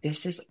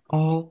 this is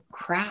all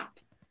crap.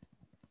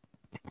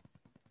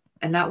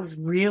 And that was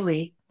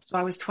really, so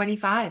I was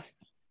 25.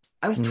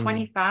 I was Mm.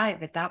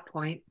 25 at that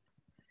point.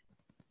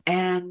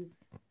 And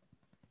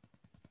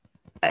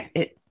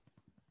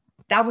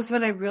that was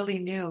when I really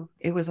knew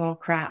it was all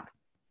crap.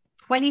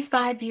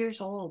 25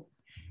 years old.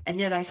 And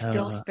yet I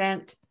still Uh,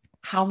 spent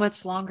how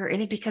much longer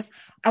in it because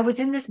I was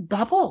in this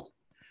bubble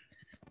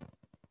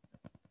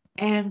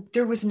and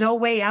there was no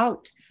way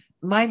out.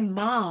 My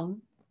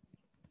mom,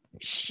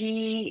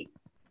 she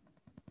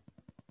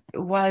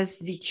was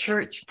the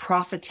church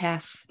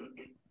prophetess.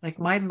 Like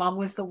my mom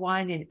was the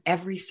one in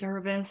every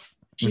service.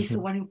 She's the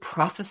mhm. one who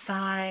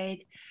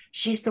prophesied.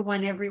 She's the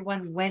one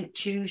everyone went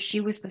to. She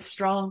was the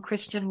strong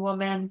Christian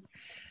woman.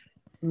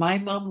 My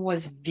mom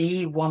was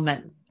the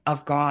woman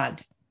of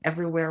God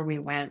everywhere we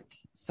went.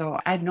 So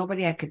I had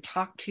nobody I could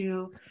talk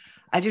to.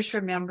 I just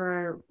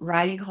remember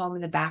riding home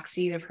in the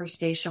backseat of her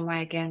station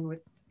wagon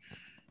with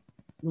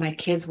my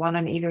kids, one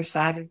on either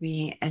side of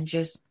me, and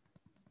just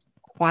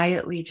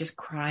quietly just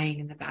crying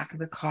in the back of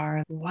the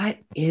car. What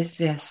is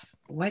this?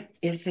 What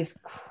is this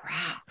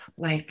crap?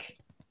 Like,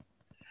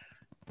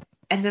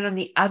 and then on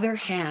the other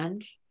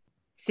hand,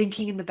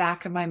 thinking in the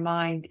back of my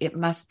mind, it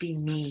must be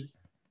me.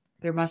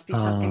 There must be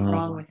something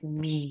wrong Oh, with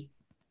me.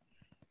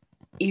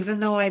 Even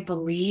though I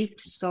believed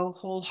so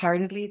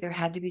wholeheartedly there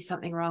had to be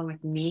something wrong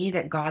with me,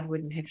 that God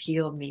wouldn't have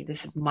healed me.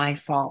 This is my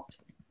fault.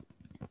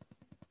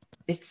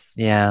 It's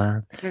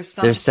yeah. There's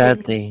some There's hidden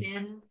sadly,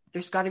 sin.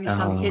 There's got to be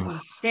some oh, hidden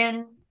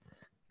sin,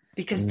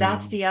 because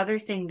that's mm, the other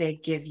thing they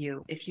give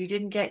you. If you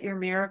didn't get your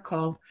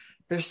miracle,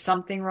 there's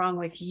something wrong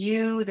with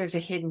you. There's a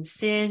hidden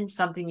sin,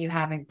 something you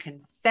haven't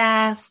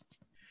confessed,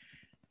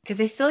 because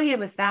they fill you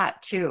with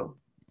that too.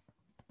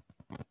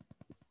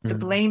 The mm,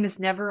 blame is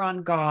never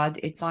on God,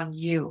 it's on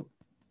you.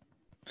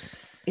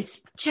 It's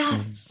mm.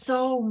 just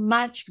so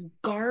much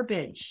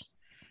garbage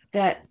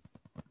that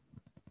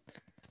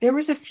there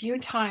was a few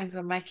times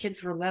when my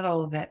kids were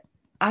little that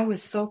I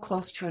was so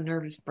close to a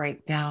nervous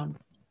breakdown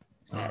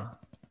that, Oh.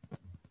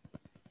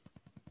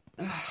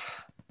 ugh,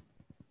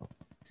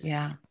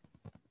 yeah,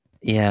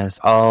 Yes,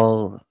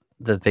 all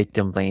the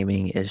victim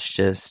blaming is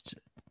just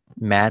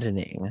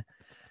maddening.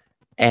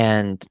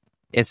 And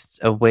it's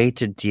a way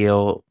to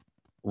deal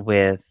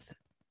with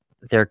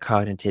their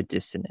cognitive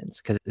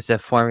dissonance because it's a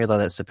formula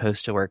that's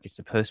supposed to work. It's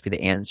supposed to be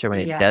the answer when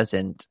it yeah,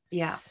 doesn't,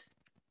 yeah,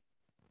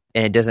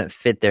 and it doesn't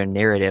fit their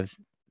narrative.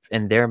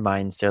 In their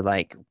minds, they're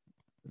like,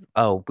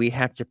 oh, we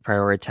have to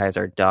prioritize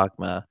our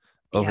dogma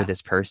over yeah,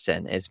 this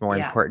person. It's more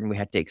yeah, important. We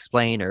have to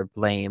explain or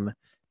blame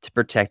to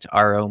protect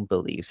our own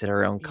beliefs and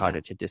our own yeah,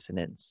 cognitive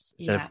dissonance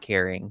instead yeah. of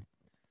caring.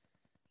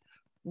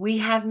 We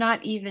have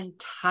not even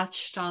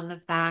touched on the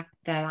fact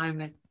that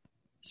I'm a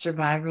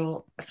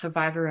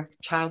survivor of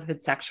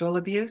childhood sexual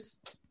abuse.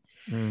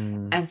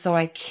 Mm. And so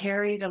I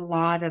carried a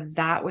lot of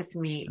that with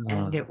me.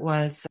 And Oh, it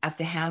was at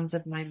the hands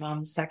of my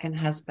mom's second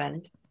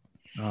husband.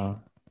 oh,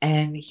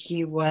 And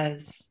he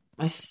was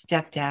my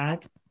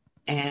stepdad.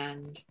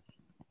 And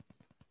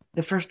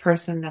the first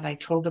person that I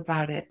told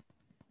about it,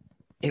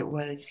 it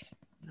was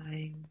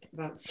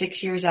about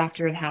 6 years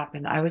after it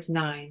happened. I was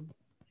 9.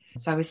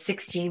 So I was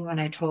 16 when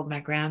I told my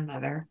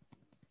grandmother.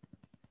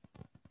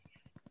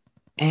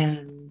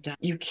 And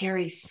you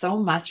carry so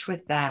much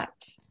with that.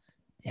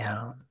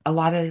 yeah. A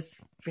lot of,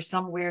 for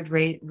some weird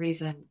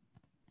reason,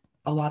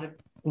 a lot of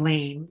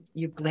blame.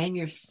 You blame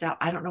yourself.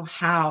 I don't know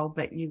how,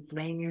 but you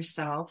blame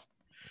yourself.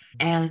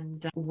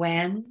 And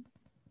when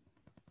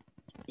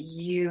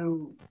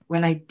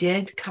I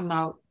did come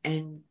out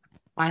and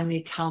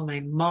finally tell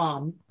my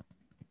mom,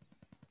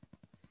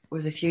 it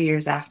was a few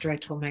years after I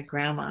told my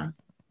grandma.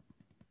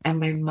 And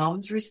my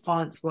mom's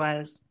response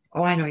was,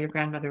 "Oh, I know, your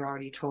grandmother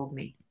already told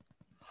me."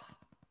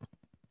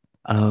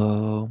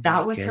 Oh my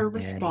That was her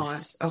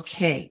response. goodness.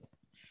 Okay.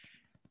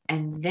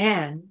 And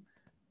then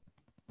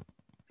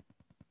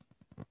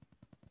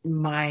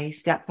my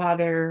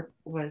stepfather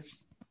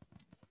was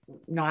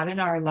not in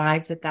our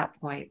lives at that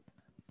point.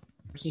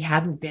 He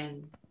hadn't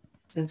been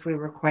since we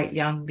were quite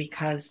young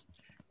because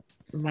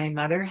my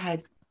mother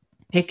had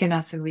taken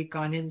us and we'd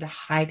gone into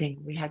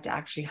hiding. We had to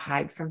actually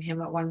hide from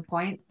him at one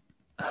point.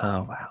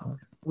 Oh wow.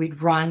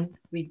 We'd run,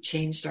 we'd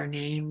changed our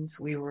names.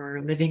 We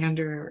were living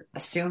under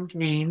assumed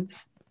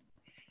names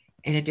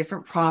in a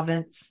different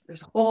province.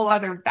 There's a whole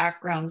other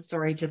background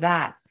story to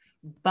that.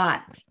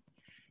 But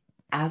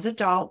as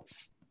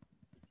adults,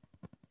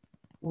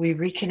 we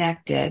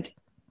reconnected,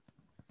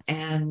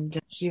 and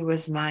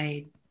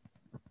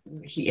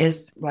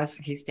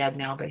he's dead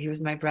now, but he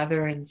was my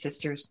brother and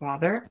sister's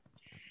father.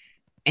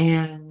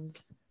 And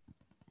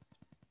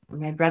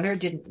my brother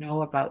didn't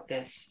know about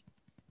this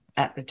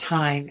at the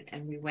time.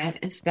 And we went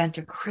and spent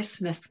a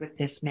Christmas with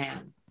this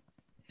man.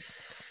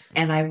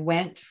 And I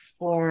went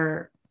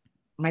for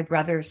my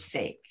brother's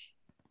sake.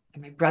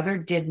 And my brother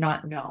did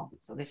not know.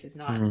 So this is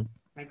not Mm.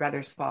 my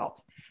brother's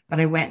fault. But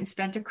I went and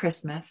spent a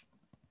Christmas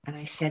and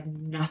I said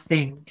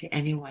nothing to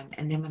anyone.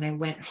 And then when I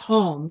went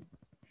home,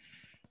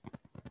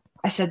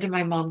 I said to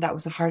my mom, that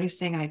was the hardest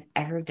thing I've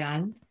ever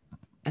done.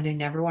 And I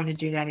never want to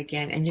do that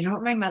again. And you know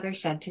what my mother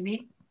said to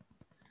me?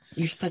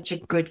 You're such a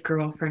good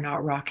girl for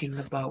not rocking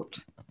the boat.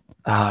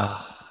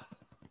 Ah,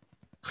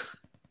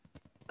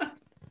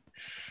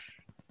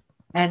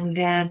 And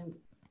then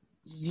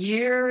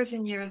years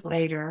and years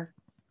later,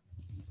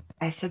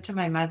 I said to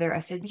my mother, I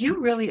said,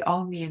 you really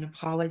owe me an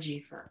apology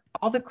for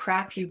all the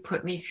crap you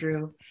put me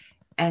through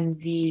and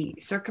the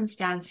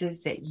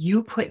circumstances that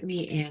you put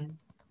me in,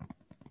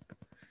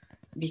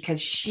 because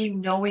she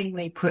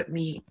knowingly put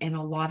me in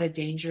a lot of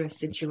dangerous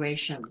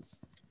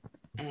situations.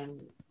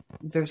 And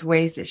there's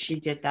ways that she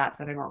did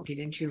that I won't get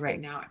into right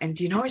now. And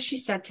do you know what she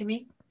said to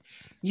me?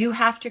 You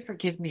have to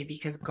forgive me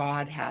because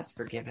God has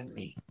forgiven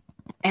me.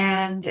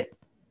 And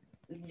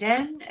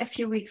then a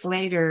few weeks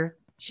later,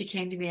 she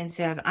came to me and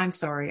said, I'm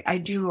sorry, I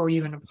do owe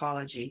you an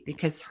apology,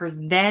 because her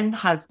then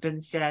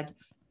husband said,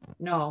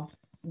 no,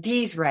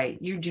 Dee's right.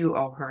 You do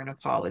owe her an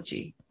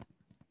apology.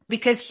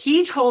 Because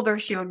he told her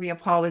she owed me an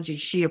apology.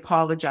 She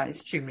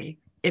apologized to me.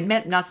 It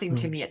meant nothing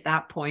to me at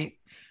that point,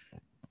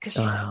 because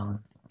wow.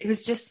 it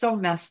was just so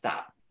messed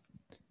up.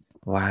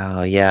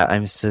 Wow. Yeah,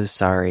 I'm so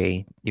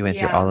sorry you went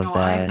through Yeah, all of no,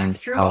 that I'm and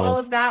through all how.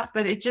 of that,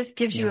 but it just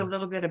gives you Yeah. a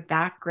little bit of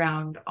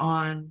background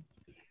on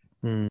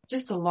Mm,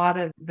 just a lot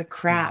of the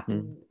crap mhm.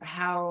 and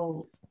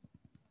how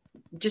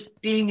just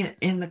being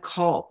in the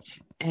cult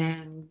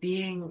and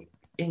being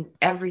in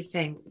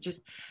everything,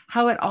 just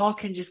how it all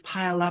can just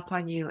pile up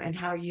on you, and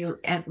how you,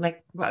 and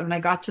like when I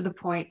got to the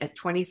point at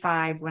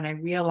 25 when I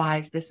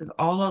realized this is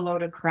all a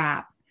load of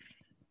crap,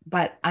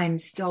 but I'm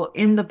still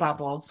in the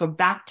bubble. So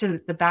back to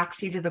the back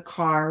seat of the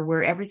car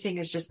where everything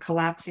is just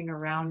collapsing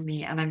around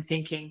me. And I'm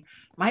thinking,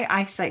 my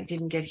eyesight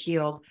didn't get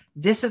healed.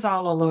 This is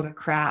all a load of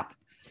crap.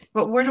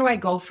 But where do I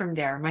go from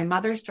there? My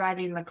mother's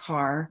driving the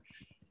car.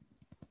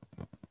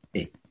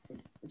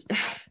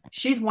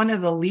 She's one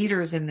of the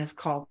leaders in this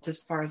cult,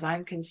 as far as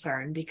I'm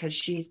concerned, because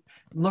she's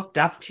looked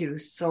up to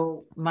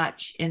so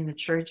much in the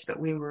church that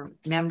we were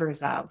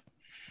members of.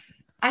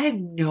 I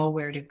had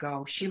nowhere to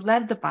go. She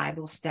led the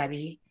Bible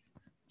study.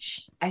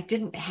 I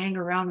didn't hang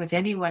around with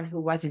anyone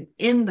who wasn't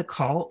in the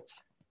cult.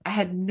 I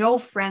had no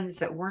friends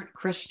that weren't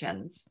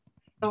Christians.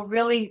 So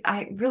really,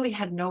 I really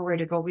had nowhere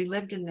to go. We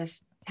lived in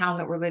this town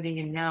that we're living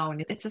in now,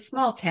 and it's a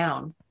small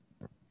town.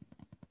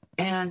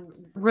 And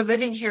we're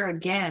living here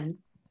again,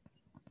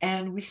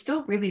 and we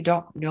still really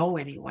don't know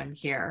anyone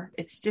here.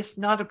 It's just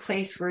not a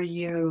place where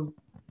you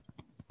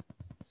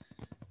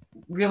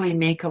really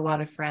make a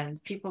lot of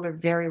friends. People are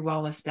very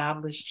well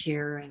established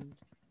here and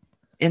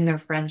in their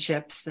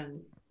friendships,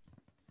 and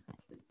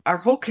our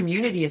whole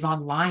community is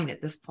online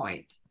at this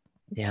point.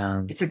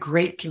 Yeah. It's a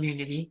great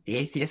community, the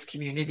atheist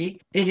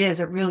community. It is,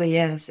 it really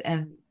is.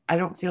 And I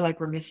don't feel like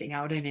we're missing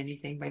out on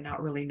anything by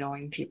not really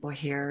knowing people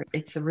here.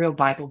 It's a real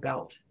Bible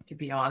Belt, to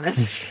be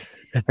honest.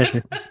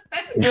 It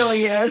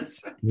really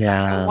is. At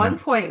Yeah. one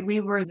point,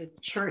 we were the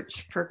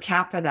church per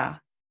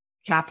capita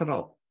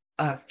capital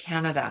of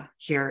Canada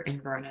here in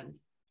Vernon.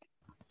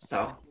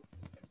 So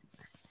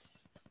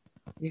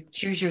you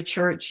choose your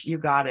church, you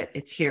got it.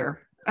 It's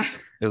here.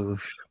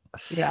 Oof.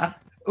 Yeah.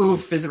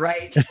 Oof is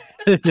right.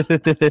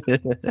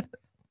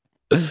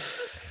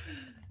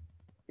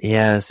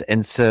 Yes.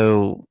 And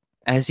so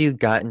as you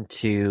got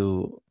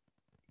into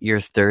your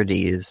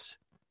 30s,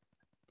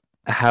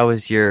 how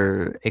was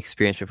your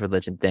experience with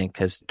religion then?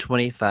 Because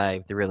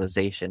 25, the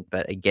realization,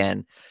 but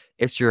again,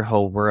 it's your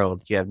whole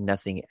world. You have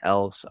nothing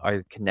else,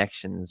 or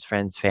connections,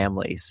 friends,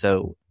 family.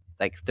 So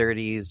like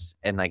 30s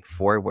and like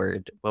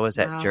forward, what was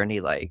that Wow.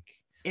 journey like?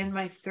 In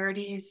my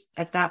 30s,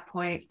 at that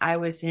point, I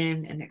was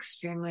in an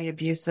extremely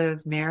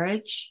abusive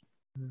marriage,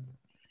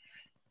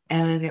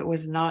 and it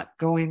was not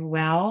going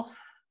well.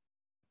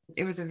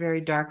 It was a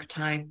very dark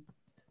time.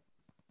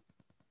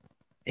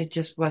 It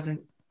just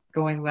wasn't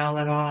going well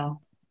at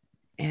all.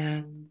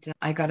 And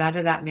I got out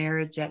of that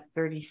marriage at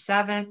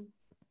 37.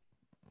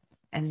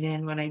 And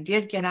then when I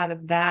did get out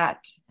of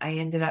that, I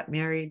ended up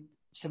married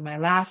to my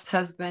last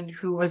husband,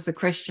 who was the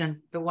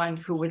Christian, the one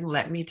who wouldn't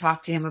let me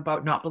talk to him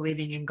about not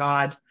believing in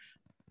God.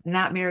 And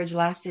that marriage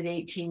lasted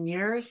 18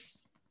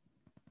 years.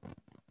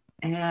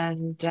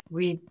 And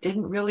we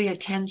didn't really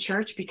attend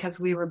church because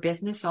we were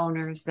business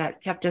owners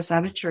that kept us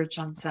out of church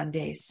on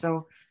Sundays.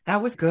 So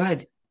that was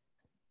good,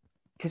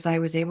 because I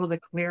was able to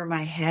clear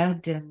my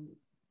head. And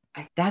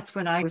that's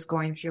when I was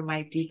going through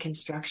my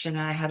deconstruction. And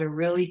I had a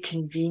really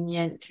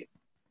convenient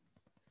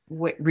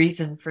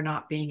reason for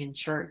not being in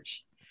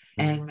church.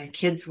 And my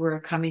kids were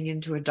coming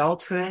into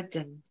adulthood,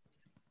 and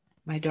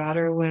my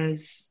daughter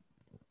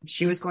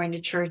she was going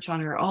to church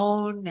on her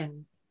own,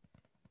 and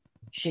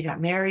she got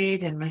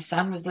married, and my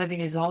son was living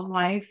his own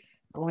life,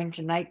 going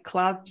to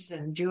nightclubs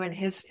and doing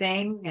his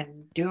thing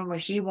and doing what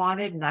he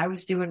wanted. And I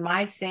was doing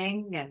my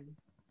thing and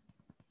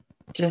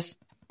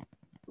just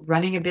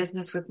running a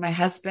business with my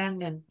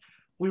husband. And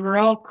we were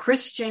all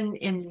Christian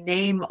in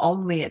name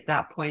only at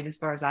that point, as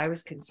far as I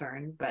was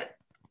concerned. But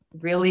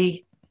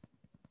really,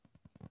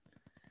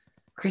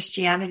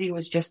 Christianity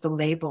was just a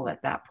label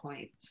at that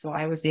point. So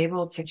I was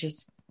able to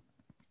just,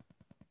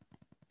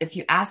 if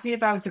you asked me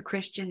if I was a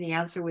Christian, the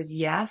answer was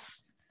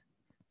yes.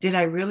 Did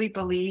I really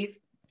believe?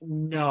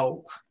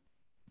 No.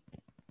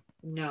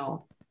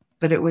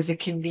 But it was a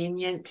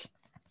convenient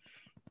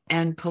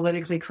and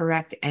politically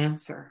correct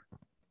answer.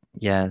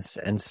 Yes.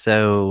 And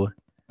so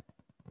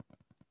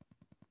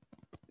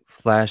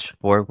flash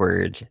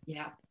forward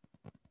Yeah.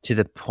 to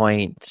the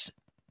point,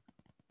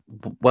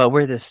 what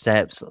were the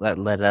steps that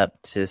led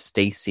up to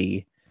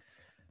Stacy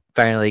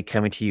finally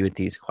coming to you with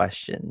these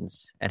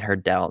questions and her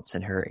doubts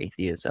and her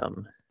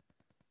atheism?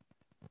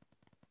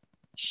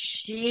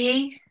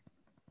 She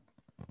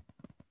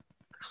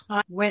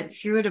went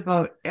through it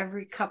about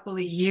every couple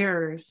of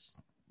years.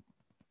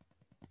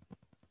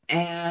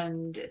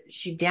 And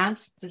she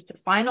danced at the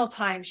final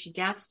time, she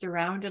danced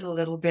around it a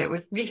little bit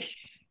with me.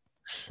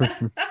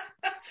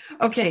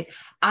 Okay,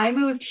 I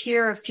moved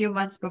here a few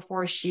months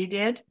before she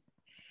did,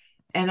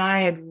 and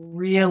I had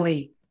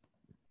really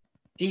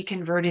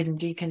deconverted and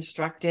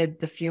deconstructed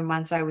the few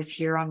months I was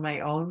here on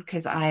my own,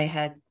 because I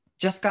had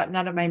just gotten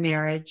out of my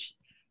marriage,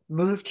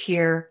 moved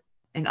here,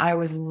 and I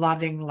was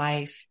loving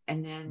life.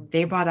 And then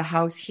they bought a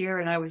house here,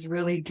 and I was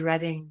really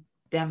dreading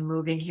them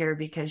moving here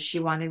because she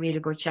wanted me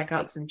to go check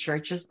out some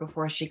churches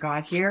before she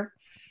got here.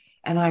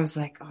 And I was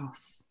like, oh,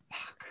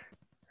 fuck.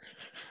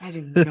 I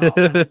do not want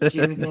to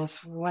do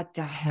this. What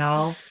the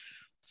hell?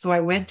 So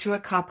I went to a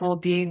couple,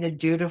 being the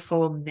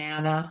dutiful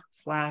Nana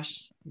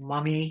 /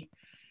 mummy.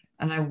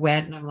 And I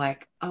went and I'm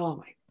like, oh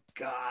my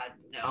God,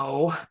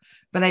 no.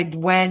 But I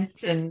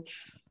went, and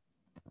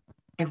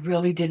I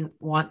really didn't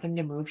want them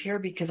to move here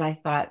because I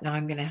thought, now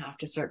I'm going to have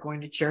to start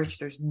going to church.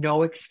 There's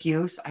no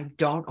excuse. I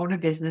don't own a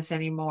business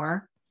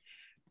anymore.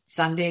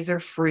 Sundays are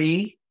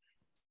free.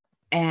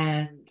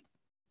 And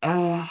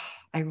I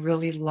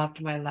really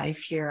loved my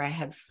life here. I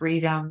had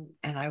freedom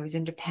and I was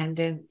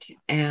independent.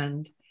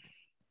 And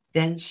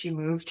then she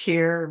moved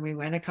here and we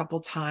went a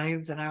couple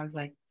times and I was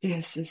like,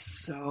 this is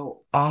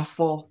so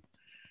awful.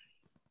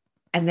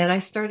 And then I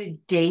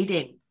started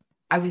dating.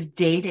 I was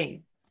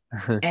dating.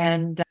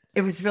 And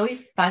it was really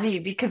funny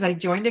because I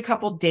joined a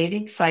couple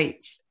dating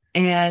sites,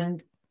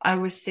 and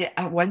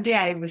one day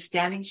I was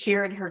standing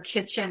here in her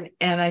kitchen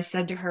and I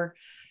said to her,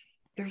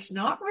 there's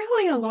not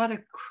really a lot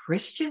of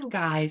Christian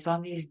guys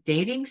on these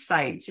dating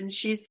sites. And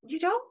you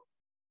don't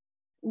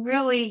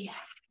really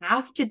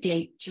have to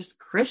date just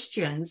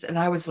Christians. And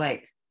I was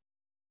like,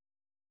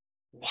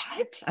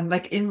 what? I'm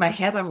like, in my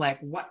head, I'm like,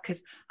 what?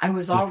 Because I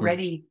was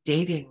already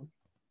dating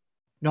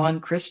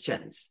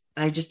non-Christians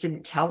and I just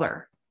didn't tell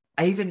her.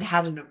 I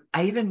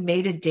even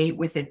made a date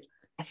with a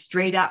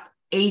straight up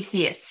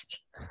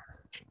atheist.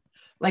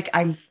 Like,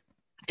 I'm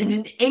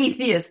an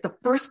atheist, the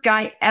first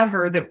guy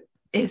ever that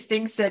his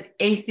thing said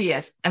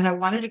atheist. And I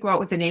wanted to go out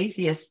with an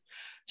atheist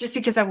just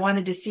because I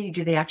wanted to see,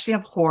 do they actually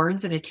have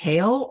horns and a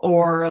tail?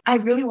 Or I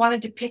really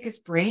wanted to pick his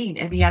brain.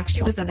 And he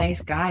actually was a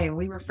nice guy. And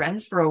we were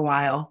friends for a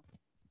while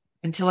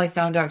until I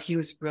found out he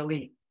was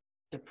really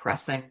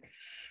depressing.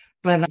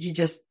 But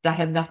that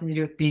had nothing to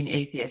do with being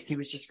atheist. He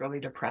was just really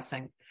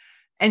depressing.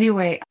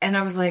 Anyway, and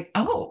I was like,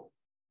 oh,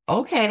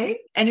 okay.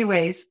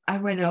 Anyways, I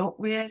went out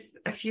with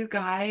a few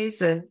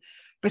guys,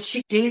 but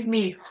she gave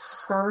me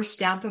her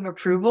stamp of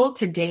approval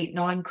to date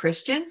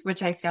non-Christians,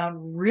 which I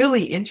found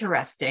really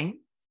interesting.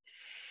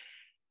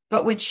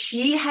 But when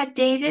she had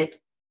dated,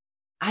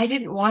 I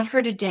didn't want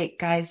her to date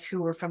guys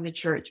who were from the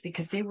church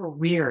because they were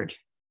weird.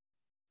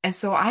 And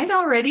so I'd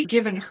already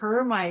given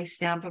her my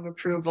stamp of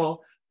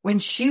approval when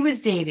she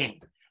was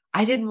dating.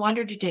 I didn't want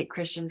her to date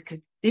Christians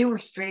because they were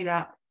straight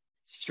up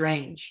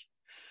strange.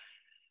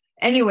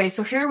 Anyway,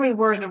 so here we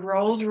were, the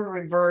roles were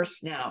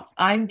reversed now.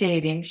 I'm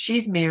dating,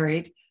 she's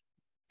married,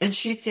 and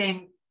she's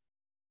saying,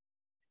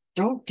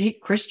 don't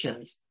date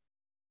Christians,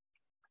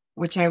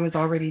 which I was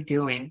already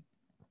doing,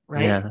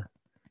 right? Yeah.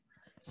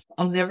 So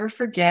I'll never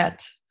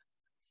forget,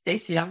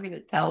 Stacy, I'm going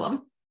to tell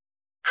them.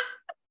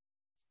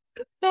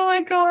 Oh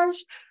my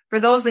gosh. For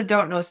those that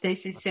don't know,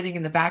 Stacy's sitting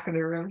in the back of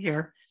the room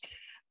here.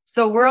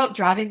 So we're out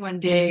driving one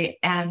day,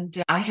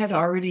 and I had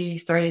already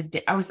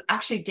started, I was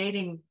actually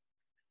dating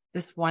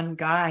this one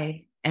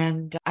guy,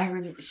 and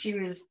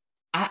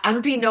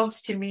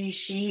unbeknownst to me,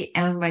 she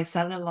and my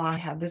son-in-law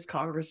had this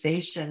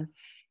conversation,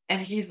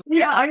 and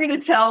I'm going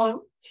to tell him,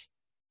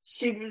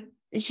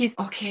 he's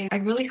okay. I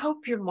really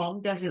hope your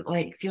mom doesn't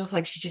feels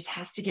like she just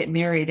has to get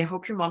married. I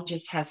hope your mom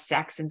just has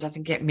sex and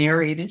doesn't get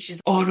married. And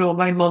she's, oh no,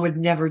 my mom would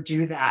never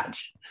do that.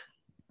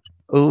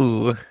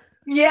 Ooh.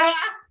 Yeah.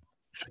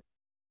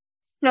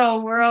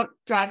 So we're out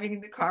driving in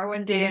the car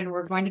one day, and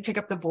we're going to pick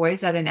up the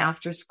boys at an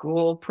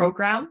after-school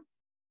program.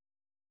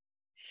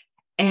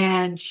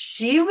 And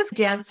she was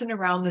dancing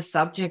around the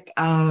subject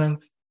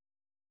of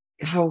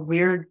how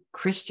weird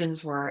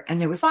Christians were.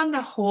 And it was on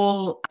the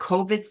whole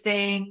COVID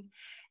thing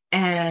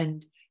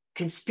and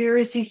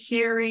conspiracy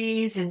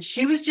theories. And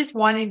she was just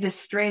wanting to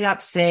straight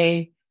up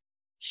say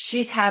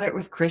she's had it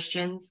with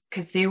Christians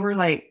because they were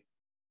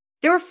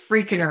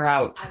freaking her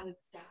out.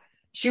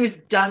 She was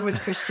done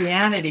with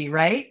Christianity,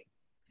 right?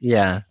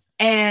 Yeah.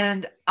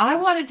 And I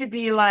wanted to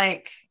be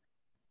like,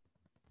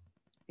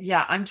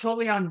 yeah, I'm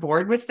totally on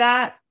board with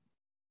that.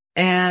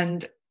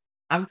 And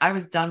I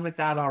was done with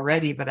that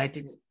already, but I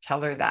didn't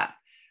tell her that.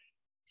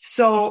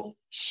 So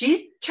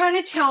she's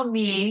trying to tell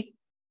me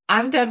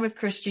I'm done with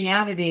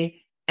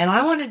Christianity. And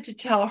I wanted to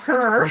tell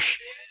her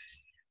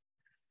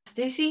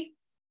Stacy?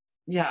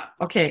 Yeah.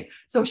 Okay.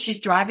 So she's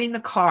driving the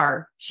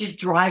car. She's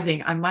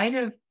driving.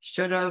 I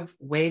should have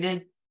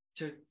waited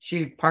till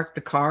she parked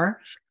the car.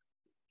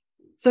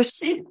 So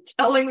she's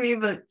telling me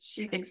that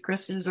she thinks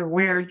Christians are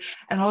weird.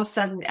 And all of a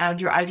sudden,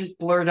 Andrew, I just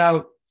blurt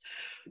out,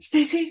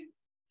 Stacy,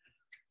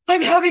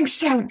 I'm having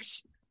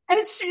sex. And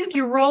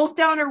she rolls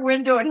down her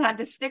window and had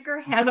to stick her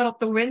head out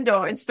the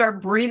window and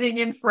start breathing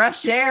in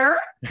fresh air.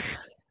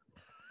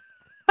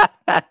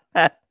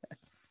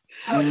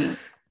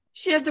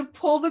 She had to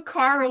pull the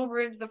car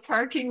over into the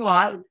parking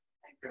lot.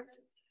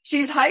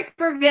 She's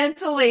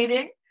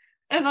hyperventilating.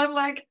 And I'm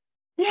like,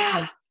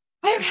 yeah,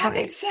 I'm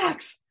having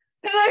sex.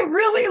 And I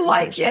really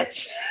like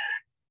it.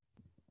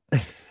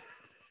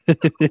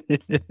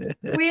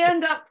 We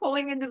end up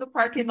pulling into the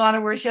parking lot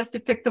where she has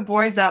to pick the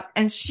boys up.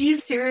 And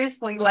she's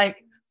seriously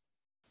like,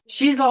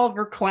 she's all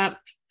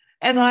verklempt.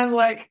 And I'm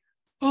like,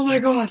 oh my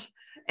gosh.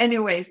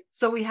 Anyways,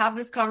 so we have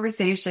this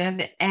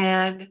conversation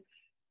and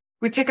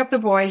we pick up the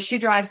boys. She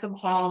drives them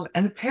home.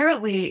 And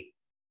apparently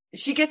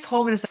she gets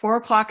home and it's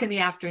 4:00 in the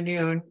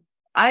afternoon.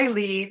 I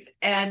leave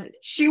and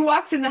she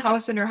walks in the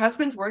house and her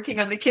husband's working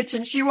on the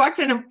kitchen. She walks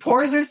in and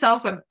pours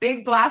herself a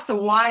big glass of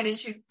wine and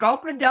she's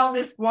gulping down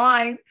this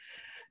wine.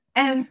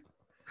 And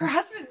her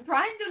husband,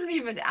 Brian, doesn't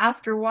even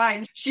ask her why.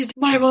 And she's,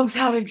 my mom's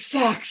having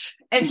sex.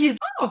 And he's,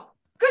 oh,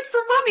 good for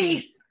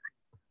mommy.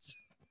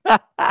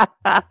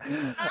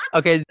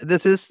 Okay,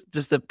 this is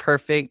just the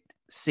perfect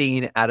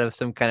scene out of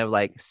some kind of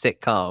like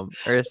sitcom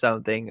or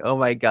something. Oh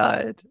my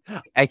God.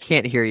 I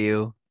can't hear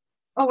you.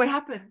 Oh, what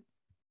happened?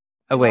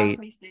 Oh, wait.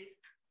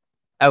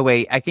 Oh,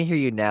 wait. I can hear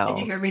you now. Can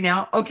you hear me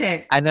now?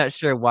 Okay. I'm not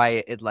sure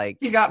why it like.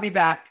 You got me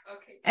back.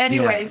 Okay.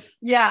 Anyways,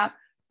 yeah.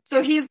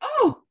 So he's,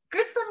 oh,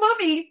 good for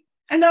mommy.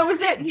 And that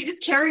was it. He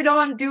just carried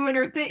on doing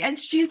her thing. And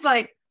she's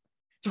like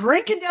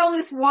drinking down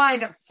this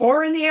wine at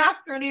 4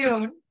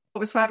 PM. It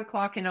was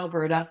 5:00 in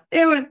Alberta.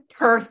 It was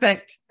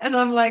perfect. And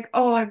I'm like,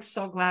 oh, I'm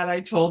so glad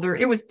I told her.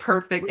 It was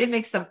perfect. It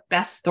makes the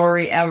best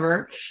story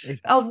ever.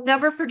 I'll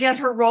never forget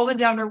her rolling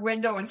down her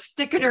window and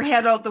sticking her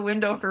head out the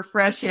window for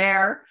fresh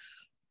air.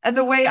 And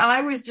the way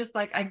I was just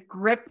like, I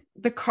gripped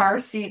the car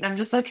seat and I'm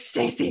just like,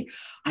 Stacy,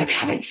 I'm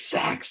having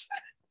sex.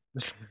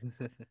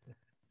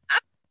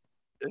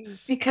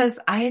 Because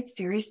I had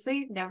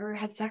seriously never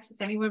had sex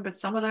with anyone but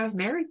someone I was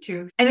married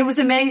to. And it was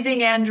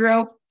amazing,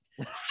 Andrew.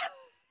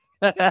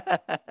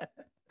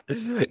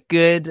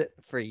 Good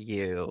for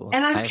you.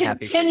 And I'm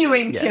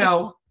continuing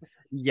to.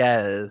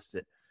 Yes.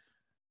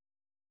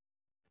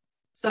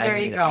 So there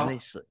you go.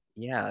 Honestly,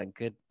 yeah,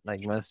 good.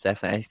 Like most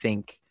definitely. I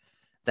think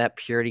that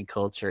purity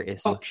culture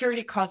is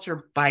purity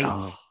culture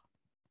bites.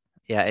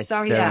 Yeah, it's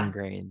so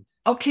ingrained.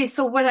 Okay,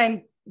 so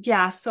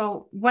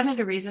so one of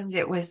the reasons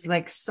it was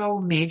like so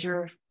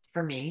major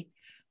for me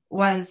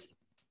was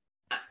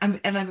I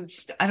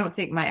don't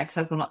think my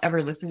ex-husband will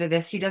ever listen to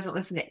this. He doesn't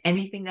listen to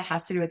anything that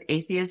has to do with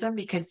atheism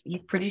because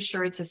he's pretty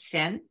sure it's a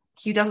sin.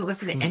 He doesn't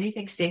listen to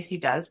anything Stacy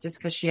does just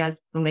because she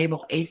has the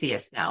label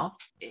atheist now.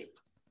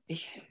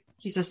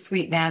 He's a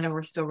sweet man and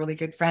we're still really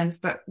good friends,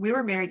 but we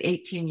were married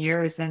 18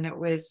 years and it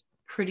was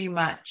pretty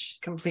much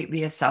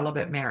completely a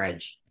celibate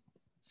marriage.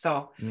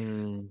 So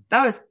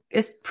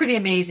it's pretty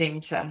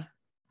amazing to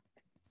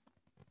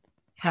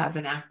have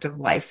an active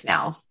life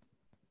now.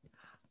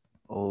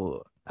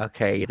 Oh,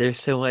 okay. There's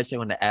so much I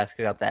want to ask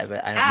about that,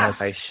 but I don't know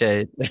if I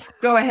should.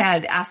 Go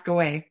ahead. Ask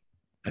away.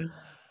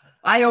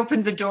 I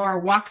opened the door,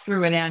 walk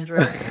through it,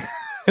 Andrew.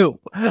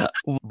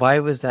 Why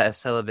was that a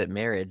celibate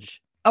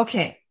marriage?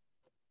 Okay.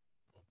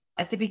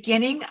 At the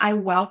beginning, I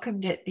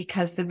welcomed it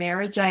because the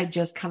marriage I had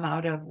just come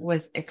out of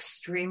was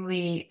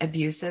extremely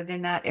abusive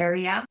in that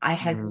area. I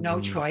had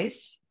no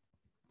choice.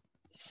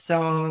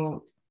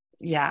 So,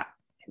 yeah,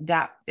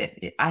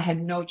 I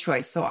had no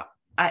choice. So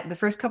the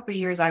first couple of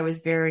years, I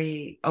was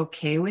very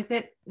okay with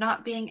it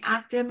not being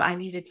active. I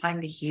needed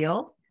time to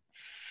heal.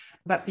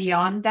 But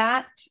beyond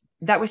that,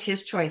 that was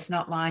his choice,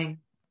 not mine.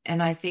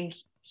 And I think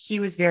he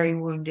was very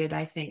wounded,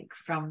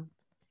 from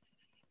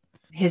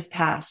his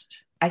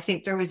past. I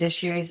think there was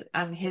issues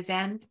on his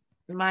end.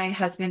 My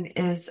husband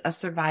is a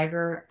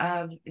survivor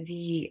of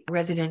the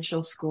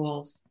residential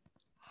schools.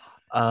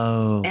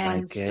 Oh,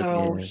 and my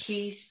goodness.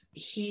 So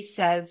he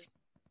says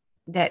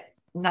that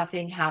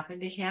nothing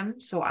happened to him.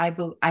 So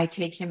I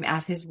take him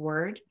at his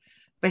word,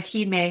 but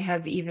he may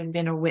have even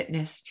been a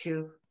witness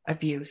to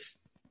abuse.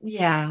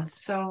 Yeah.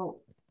 So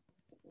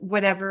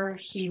whatever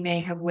he may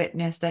have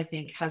witnessed, I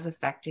think has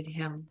affected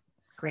him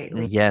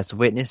greatly. Yes.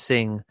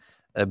 Witnessing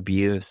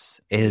abuse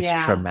is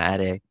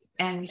traumatic.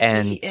 And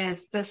he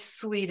is the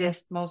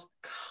sweetest, most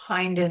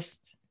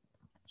kindest.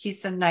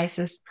 He's the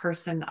nicest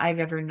person I've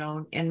ever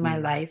known in my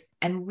life.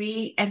 And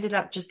we ended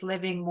up just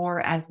living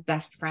more as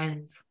best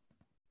friends.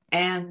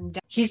 And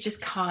he's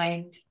just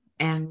kind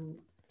and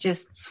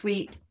just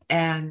sweet.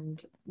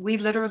 And I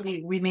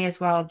might as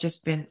well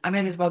just been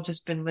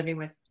living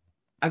with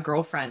a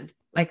girlfriend.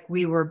 Like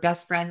we were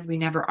best friends. We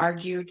never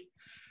argued.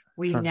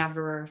 We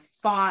never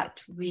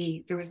fought.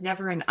 There was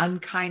never an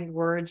unkind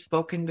word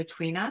spoken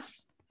between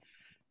us.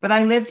 But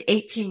I lived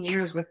 18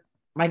 years with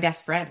my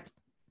best friend.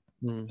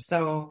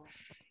 So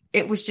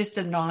it was just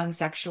a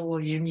non-sexual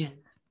union.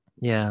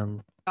 Yeah.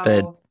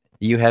 But So,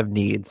 you have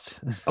needs.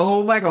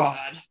 oh my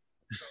God.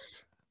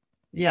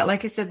 Yeah,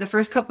 like I said, the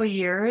first couple of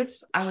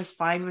years, I was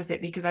fine with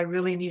it because I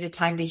really needed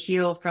time to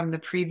heal from the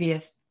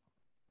previous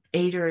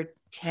 8 or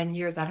 10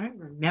 years. I don't even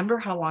remember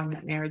how long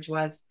that marriage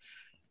was.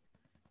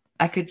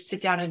 I could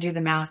sit down and do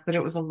the math, but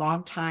it was a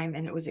long time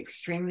and it was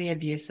extremely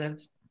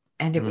abusive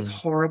and it was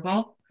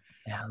horrible.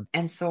 Yeah.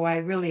 And so I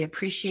really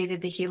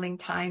appreciated the healing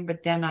time,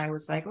 but then I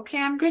was like,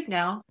 okay, I'm good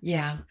now.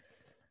 Yeah.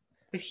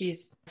 But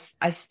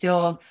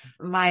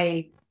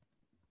my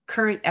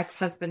current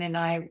ex-husband and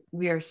I,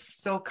 we are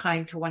so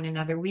kind to one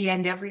another. We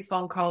end every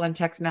phone call and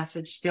text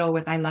message still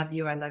with, I love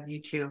you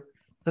too.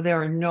 So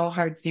there are no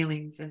hard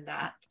feelings in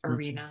that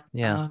arena.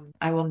 Yeah.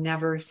 I will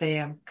never say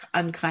an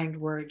unkind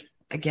word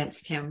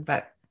against him,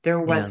 but there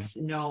was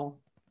no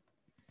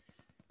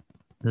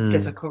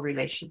physical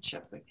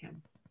relationship with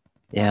him.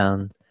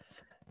 Yeah.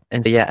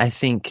 And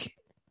so,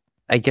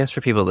 I guess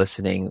for people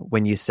listening,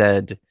 when you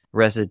said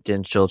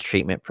residential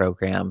treatment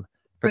program,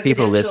 for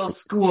people listening,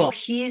 school,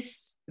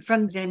 he's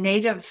from the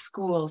native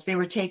schools. They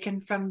were taken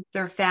from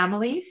their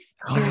families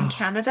here in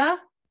Canada.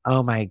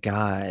 Oh my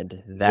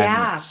God.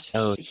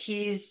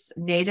 He's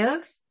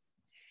native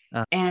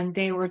and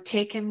they were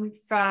taken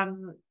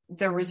from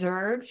the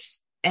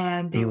reserves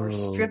and they were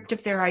stripped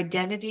of their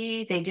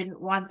identity. They didn't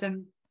want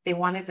them. They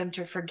wanted them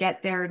to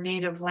forget their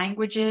native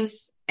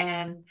languages,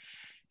 and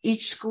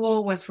each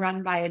school was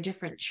run by a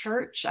different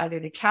church,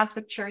 either the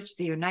Catholic Church,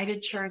 the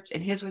United Church,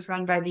 and his was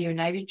run by the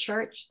United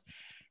Church.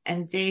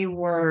 And they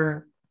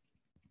were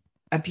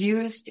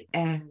abused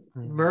and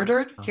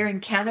murdered. Here in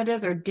Canada,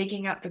 they're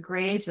digging up the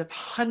graves of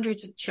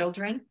hundreds of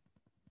children,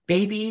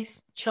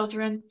 babies,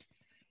 children.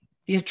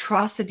 The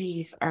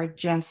atrocities are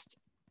just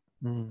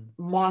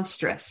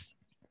monstrous.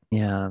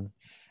 Yeah.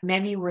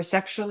 Many were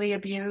sexually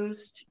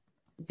abused.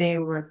 They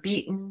were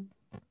beaten.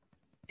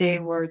 They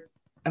were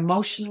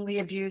emotionally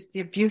abused. The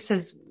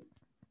abuses,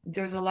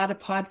 there's a lot of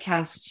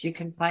podcasts you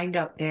can find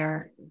out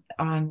there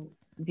on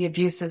the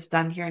abuses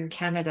done here in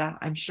Canada.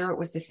 I'm sure it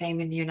was the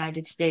same in the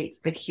United States,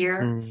 but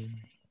here,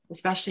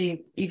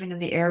 especially even in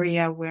the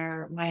area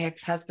where my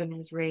ex-husband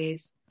was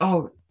raised,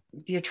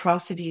 the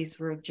atrocities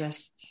were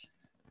just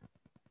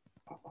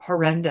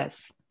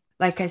horrendous.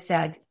 Like I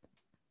said,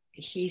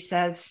 he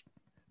says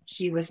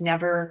he was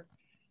never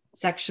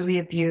sexually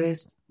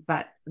abused,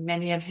 but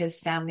many of his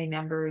family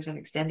members and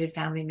extended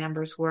family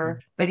members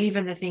were. But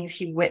even the things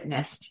he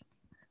witnessed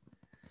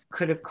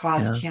could have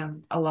caused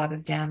him a lot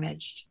of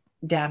damage.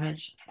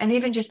 And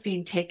even just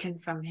being taken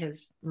from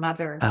his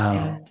mother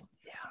and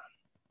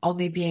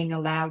only being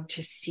allowed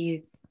to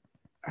see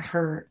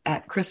her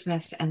at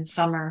Christmas and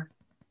summer.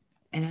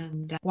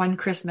 And one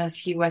Christmas,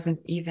 he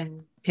wasn't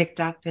even picked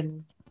up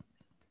and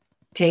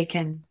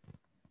taken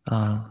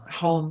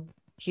home.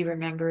 He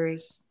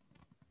remembers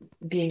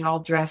being all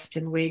dressed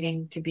and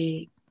waiting to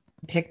be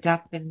picked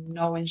up, and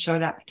no one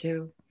showed up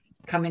to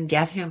come and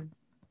get him.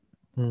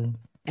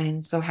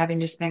 And so having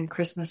to spend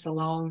Christmas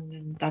alone,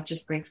 and that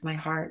just breaks my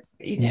heart.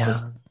 It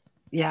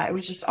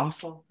was just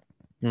awful.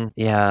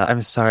 Yeah,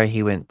 I'm sorry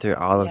he went through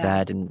all of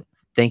that, and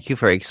thank you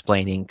for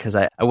explaining, because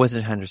I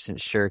wasn't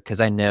 100% sure, because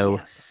I know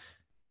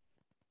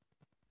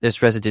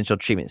there's residential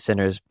treatment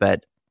centers,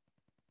 but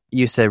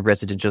you said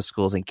residential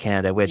schools in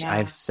Canada, which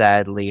I've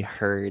sadly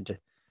heard.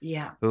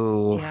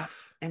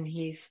 And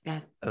he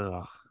spent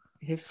it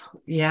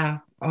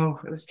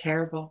was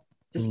terrible.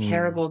 Just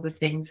terrible, the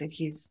things that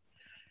he's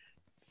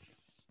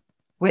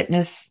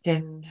witnessed.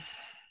 And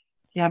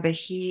but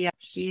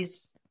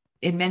he's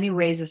in many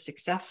ways a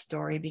success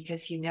story,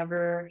 because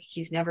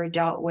he's never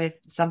dealt with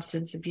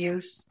substance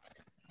abuse.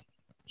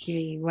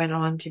 He went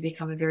on to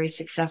become a very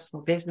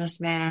successful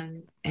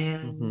businessman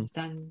and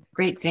done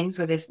great things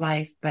with his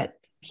life, but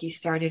he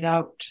started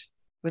out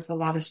with a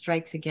lot of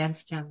strikes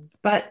against him.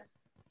 But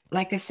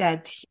like I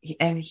said,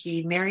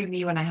 he married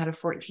me when I had a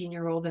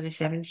 14-year-old and a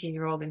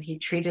 17-year-old, and he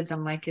treated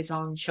them like his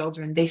own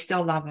children. They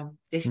still love him.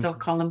 They still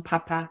call him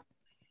Papa.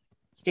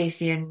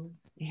 Stacy and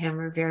him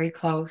are very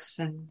close,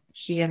 and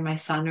he and my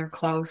son are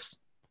close.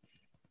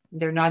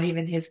 They're not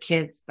even his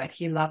kids, but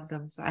he loved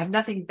them. So I have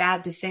nothing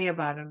bad to say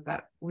about him,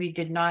 but we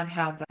did not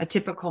have a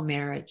typical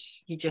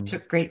marriage. He just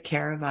took great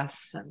care of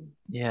us. And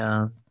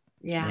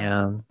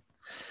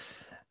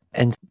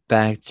And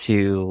back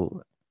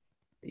to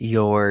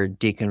your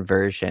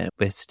deconversion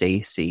with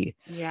Stacy.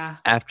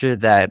 After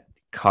that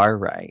car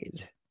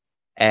ride,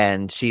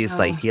 and she's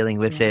like dealing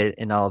with it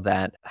and all of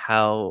that,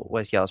 how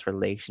was y'all's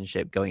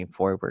relationship going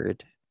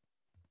forward?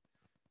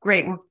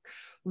 Great.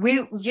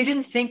 You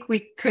didn't think we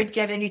could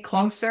get any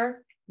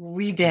closer.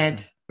 We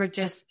did.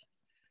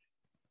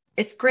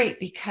 It's great,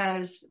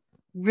 because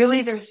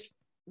really there's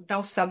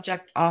no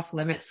subject off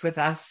limits with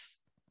us.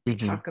 We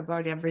talk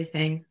about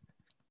everything.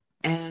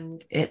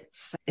 And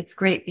it's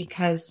great,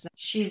 because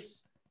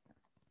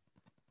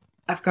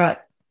I've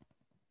got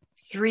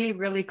 3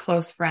 really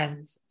close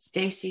friends: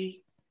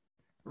 Stacy,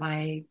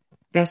 my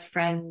best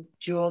friend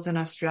Jules in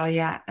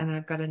Australia, and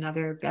I've got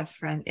another best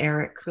friend,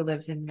 Eric, who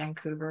lives in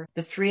Vancouver.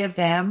 The 3 of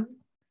them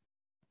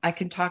I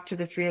can talk to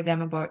the three of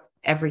them about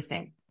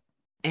everything.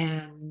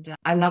 And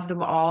I love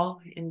them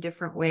all in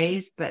different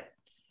ways, but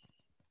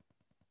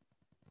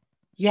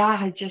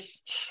yeah,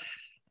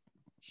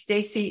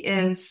 Stacy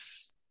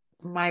is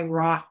my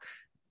rock.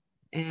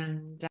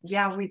 And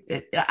yeah,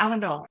 I don't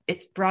know.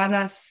 It's brought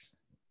us,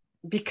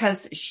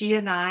 because she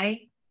and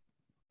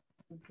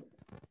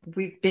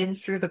we've been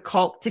through the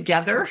cult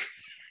together.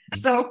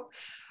 So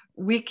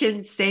we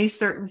can say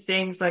certain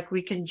things, like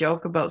we can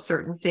joke about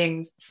certain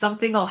things.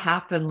 Something will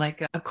happen,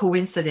 like a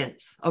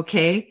coincidence.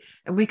 Okay.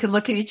 And we can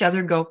look at each other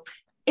and go,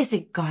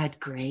 isn't God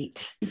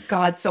great?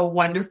 God's so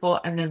wonderful.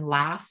 And then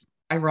laugh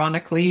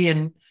ironically.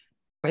 And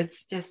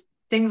it's just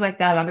things like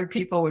that. Other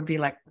people would be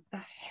like, what the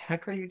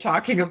heck are you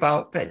talking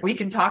about? But we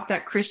can talk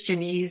that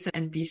Christianese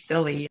and be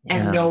silly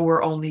and know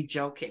we're only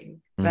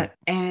joking.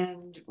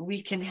 And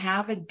we can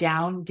have a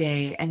down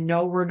day and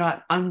know we're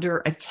not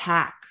under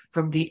attack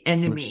from the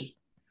enemy.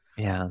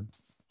 Yeah.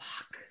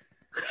 Fuck.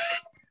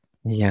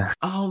 Yeah.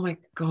 Oh my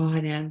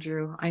God,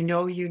 Andrew. I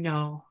know you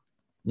know.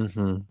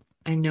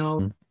 I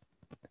know.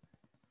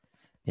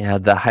 Yeah,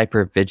 the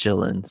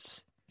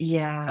hypervigilance.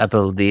 Yeah. Of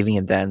believing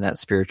in that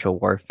spiritual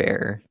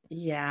warfare.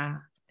 Yeah.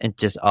 And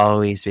just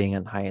always being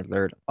on high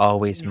alert,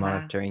 always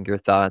monitoring your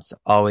thoughts,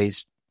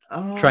 always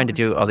trying to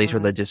do all these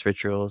religious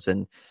rituals.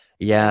 And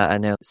I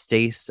know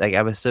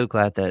I was so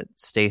glad that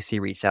Stacy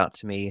reached out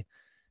to me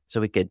so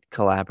we could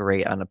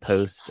collaborate on a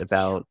post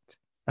about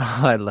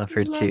I love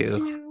her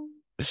too.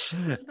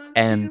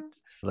 And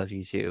I love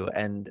you too.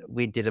 And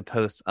we did a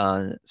post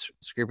on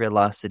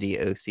scrupulosity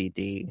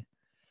OCD.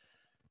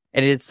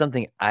 And it's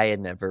something I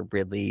had never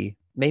really,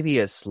 maybe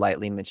a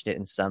slightly mentioned it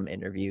in some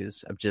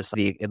interviews, of just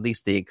at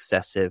least the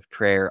excessive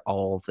prayer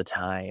all the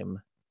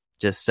time,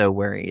 just so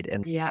worried.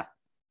 And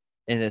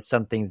and it's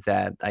something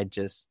that I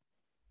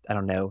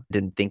don't know,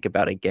 didn't think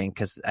about again,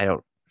 because I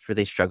don't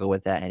really struggle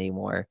with that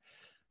anymore.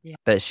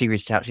 But she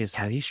reached out, she's,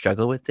 have you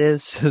struggled with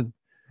this?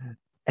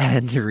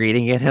 And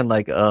reading it, I'm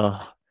like, oh,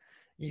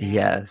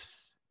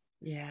 yes.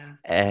 Yeah.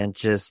 And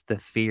just the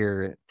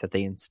fear that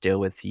they instill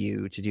with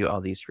you to do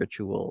all these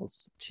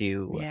rituals,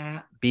 to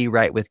be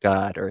right with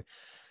God, or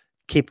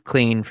keep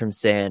clean from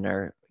sin,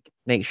 or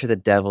make sure the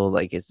devil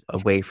is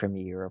away from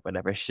you, or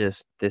whatever. It's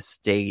just this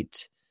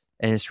state.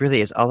 And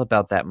it's all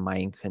about that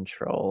mind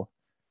control.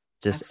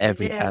 Just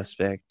every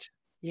aspect.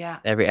 Yeah.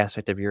 Every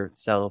aspect of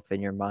yourself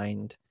and your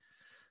mind.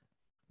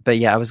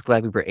 But I was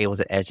glad we were able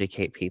to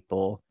educate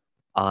people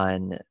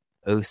on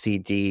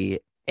OCD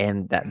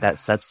and that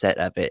subset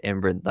of it,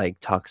 and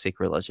toxic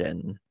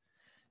religion,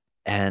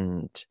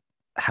 and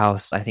how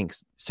I think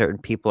certain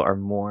people are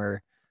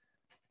more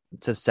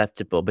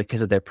susceptible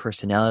because of their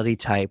personality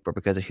type or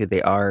because of who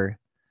they are.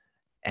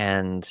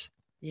 And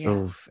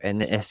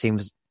and it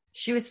seems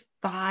she was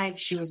 5.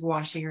 She was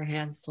washing her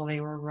hands till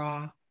they were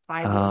raw.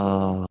 5 years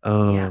old.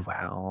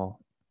 Wow.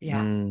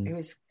 It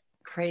was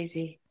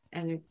crazy.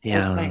 And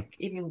just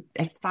even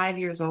at 5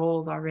 years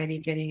old already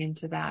getting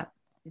into that,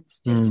 it's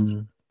just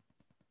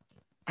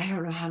I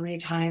don't know how many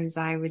times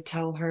I would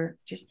tell her,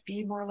 just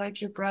be more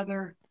like your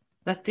brother.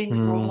 Let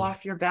things roll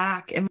off your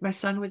back. And my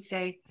son would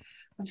say,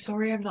 I'm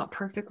sorry, I'm not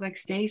perfect like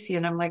Stacy.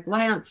 And I'm like,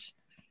 Lance,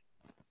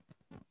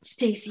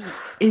 Stacy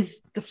is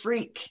the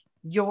freak.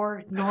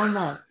 You're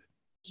normal.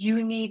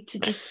 You need to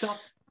just stop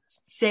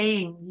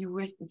saying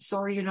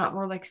sorry, you're not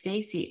more like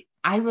Stacy.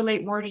 I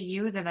relate more to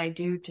you than I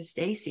do to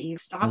Stacy.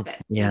 Stop it.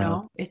 You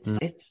know,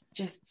 it's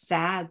just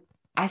sad.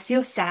 I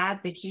feel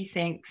sad that he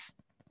thinks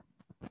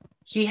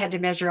he had to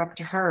measure up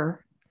to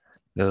her.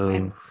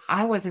 And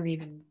I wasn't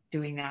even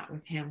doing that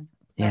with him.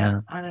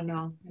 But I don't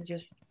know.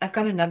 I've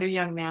got another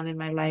young man in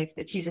my life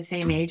that he's the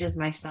same age as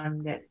my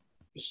son, that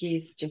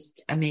he's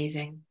just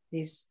amazing.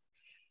 He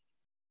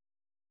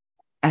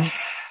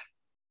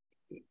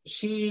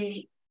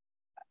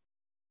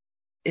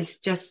is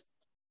just,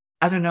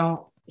 I don't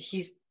know.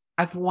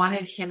 I've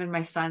wanted him and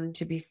my son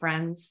to be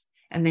friends,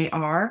 and they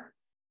are.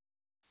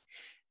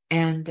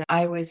 And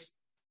I was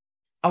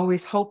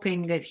always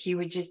hoping that he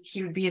would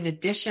be an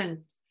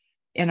addition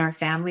in our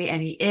family,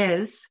 and he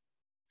is.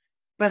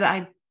 But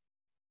I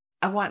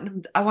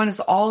want us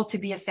all to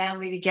be a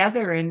family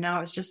together. And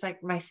now it's just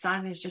like my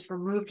son has just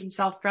removed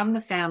himself from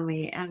the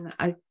family. And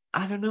I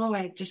don't know.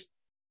 I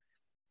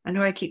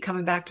know I keep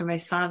coming back to my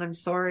son. I'm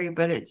sorry,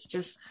 but it's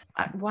just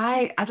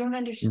why I don't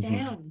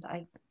understand.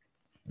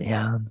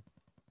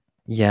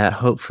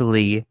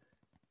 Hopefully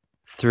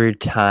through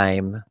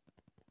time,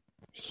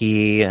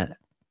 he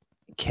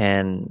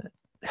can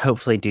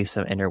hopefully do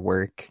some inner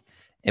work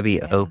and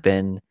be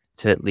open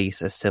to at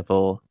least a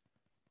civil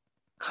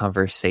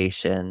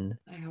conversation.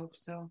 I hope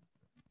so.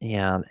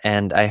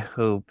 And I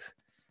hope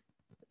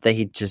that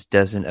he just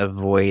doesn't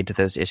avoid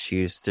those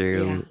issues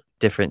through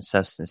different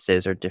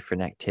substances or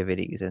different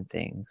activities and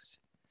things.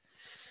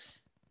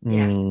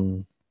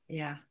 Me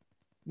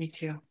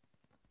too.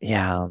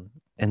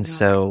 And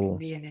so it can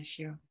be an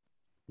issue.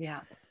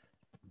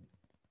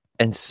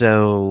 And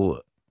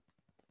so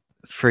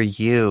for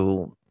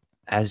you,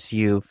 as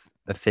you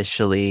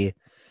officially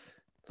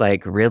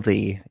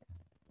really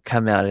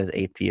come out as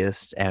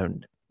atheist,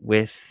 and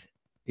with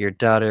your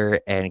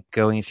daughter and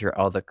going through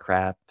all the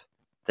crap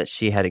that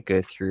she had to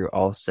go through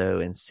also,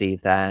 and see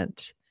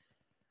that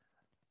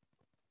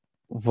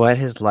what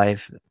has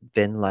life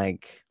been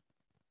like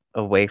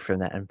away from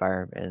that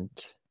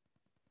environment?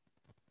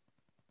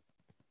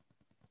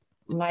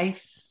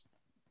 Life,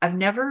 I've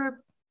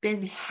never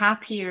been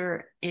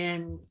happier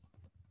in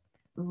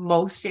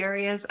most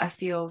areas. I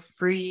feel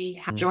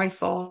free,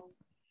 joyful.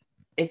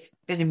 It's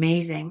been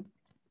amazing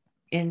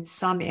in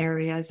some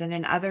areas, and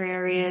in other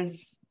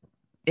areas,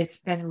 it's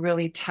been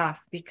really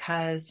tough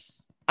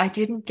because I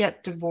didn't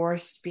get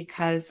divorced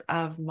because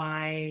of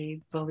my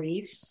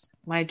beliefs.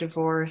 My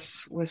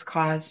divorce was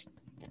caused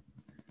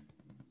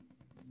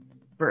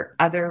for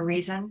other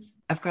reasons.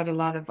 I've got a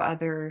lot of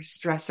other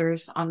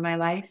stressors on my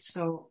life,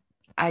 so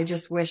I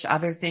just wish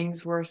other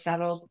things were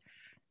settled.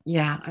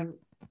 Yeah,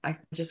 I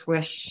just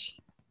wish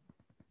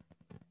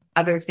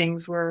other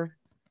things were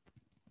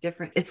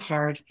different. It's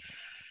hard.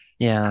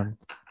 Yeah.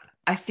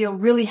 I feel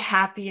really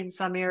happy in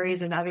some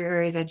areas, in other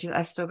areas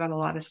I still got a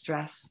lot of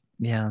stress.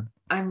 Yeah.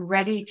 I'm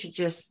ready to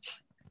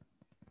just,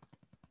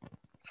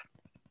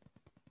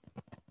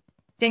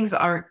 things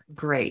aren't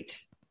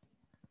great.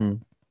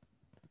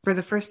 For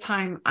the first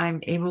time, I'm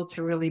able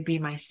to really be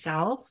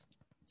myself.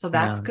 So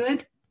that's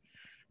good.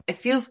 It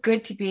feels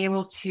good to be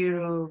able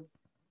to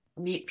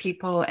meet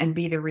people and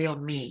be the real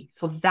me.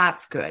 So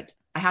that's good.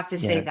 I have to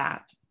say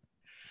that.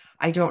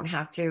 I don't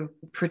have to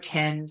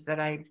pretend that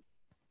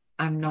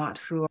I'm not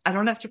who, I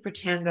don't have to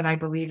pretend that I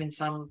believe in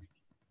some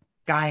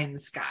guy in the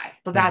sky.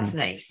 So that's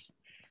nice.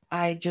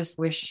 I just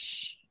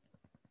wish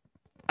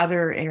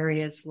other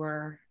areas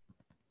were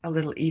a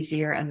little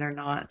easier, and they're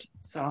not.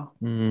 So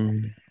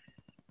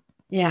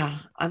yeah,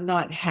 I'm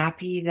not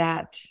happy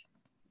that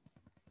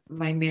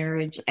my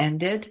marriage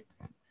ended.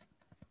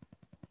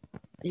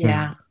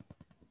 Yeah.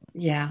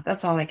 Yeah,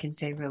 that's all I can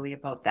say really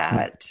about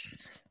that.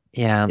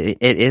 Yeah,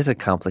 it is a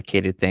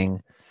complicated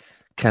thing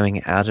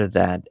coming out of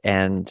that.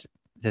 And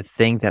the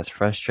thing that's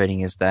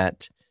frustrating is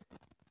that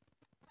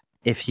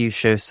if you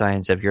show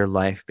signs of your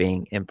life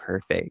being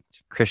imperfect,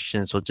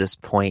 Christians will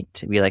just point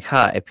to be like,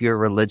 if you're a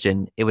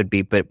religion, it would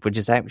be, but which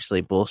is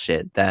actually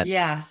bullshit. That,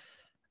 Yeah,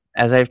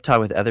 as I've talked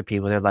with other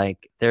people, they're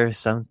like, there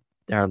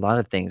are a lot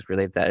of things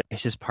really that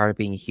it's just part of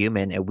being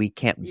human, and we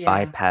can't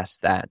bypass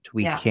that.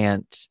 We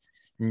can't,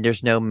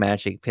 there's no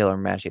magic pill or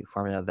magic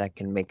formula that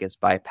can make us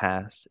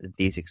bypass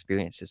these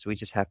experiences. We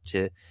just have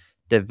to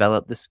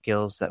develop the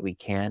skills that we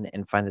can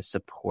and find the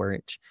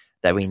support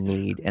that we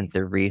need and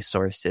the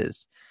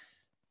resources.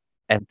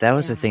 And that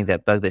was the thing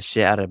that bugged the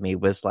shit out of me,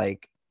 was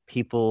like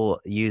people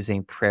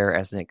using prayer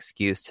as an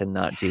excuse to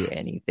not do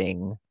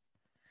anything.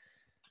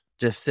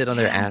 Just sit on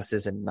their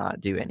asses and not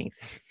do anything.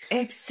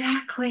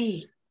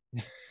 Exactly.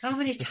 How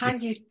many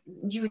times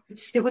you would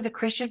sit with a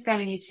Christian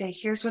friend and you'd say,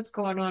 here's what's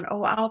going on.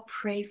 Oh, I'll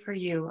pray for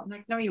you. I'm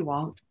like, no, you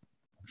won't.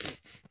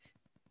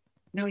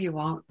 No, you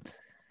won't.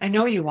 I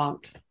know you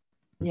won't.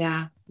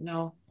 Yeah,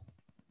 no.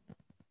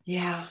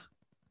 Yeah.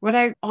 What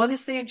I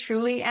honestly and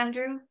truly,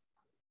 Andrew,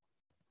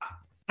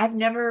 I've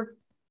never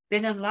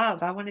been in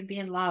love. I want to be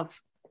in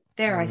love.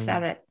 There, I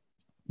said it.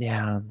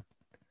 Yeah.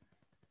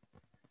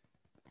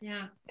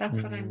 Yeah,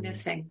 that's what I'm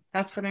missing.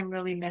 That's what I'm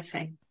really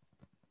missing.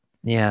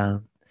 Yeah.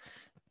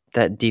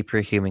 That deeper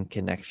human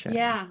connection.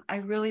 Yeah, I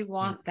really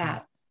want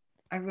that.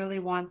 I really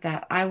want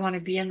that. I want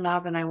to be in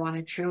love, and I want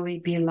to truly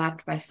be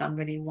loved by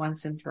somebody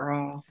once and for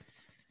all.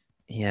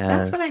 Yeah.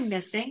 That's what I'm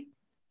missing.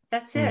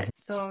 That's it.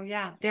 So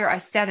yeah, there, I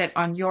said it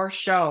on your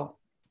show.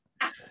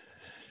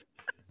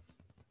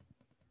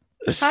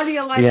 How do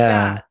you like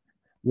that?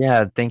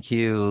 Yeah, thank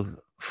you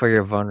for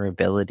your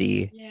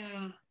vulnerability.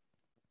 Yeah.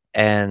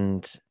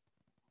 And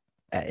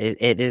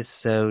it is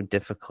so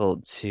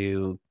difficult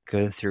to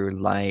go through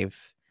life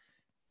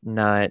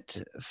not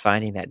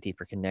finding that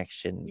deeper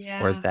connections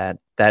or that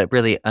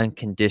really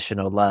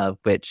unconditional love,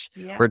 which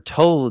we're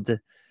told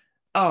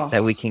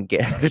that we can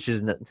get, which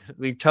is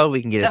we're told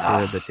we can get it through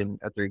religion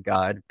or through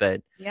God,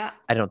 but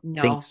I don't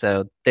think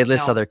so. They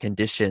list other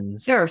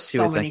conditions. There are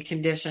so many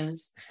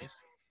conditions.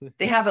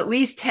 They have at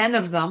least 10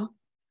 of them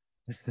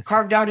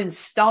carved out in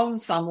stone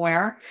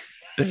somewhere,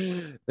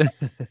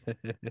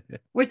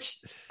 which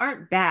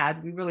aren't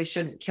bad. We really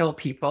shouldn't kill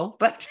people,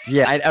 but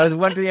I was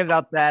wondering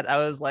about that. I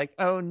was like,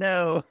 oh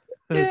no.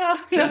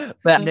 But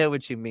I know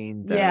what you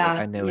mean, though.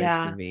 I know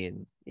what you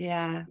mean.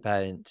 Yeah.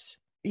 But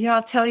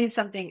I'll tell you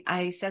something.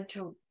 I said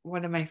to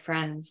one of my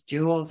friends,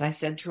 Jules, I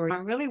said to her,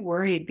 I'm really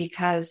worried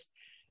because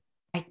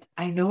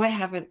I know I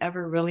haven't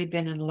ever really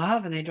been in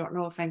love, and I don't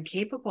know if I'm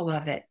capable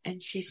of it.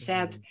 And she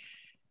said,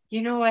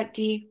 you know what,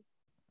 Dee?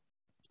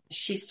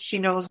 She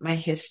knows my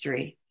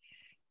history.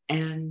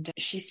 And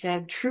she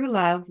said, true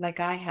love, like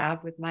I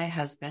have with my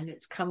husband,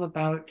 it's come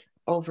about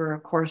over a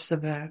course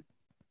of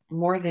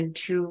more than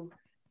 2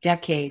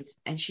 decades.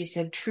 And she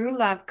said, true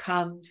love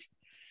comes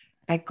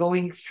by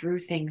going through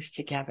things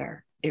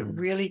together. It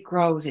really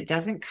grows. It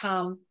doesn't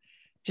come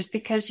just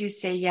because you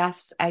say,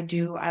 yes, I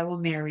do, I will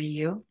marry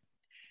you.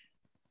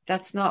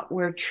 That's not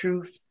where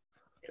true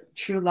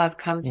love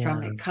comes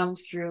from. It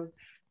comes through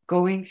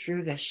going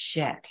through the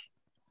shit.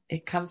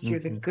 It comes through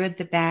the Mm-hmm. good,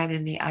 the bad,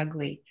 and the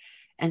ugly.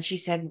 And she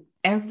said,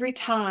 every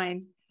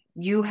time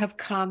you have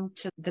come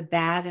to the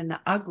bad and the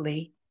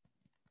ugly,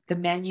 the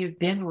men you've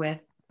been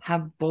with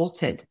have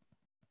bolted.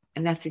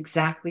 And that's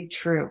exactly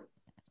true.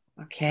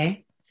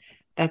 Okay.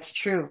 That's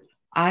true.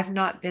 I've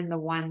not been the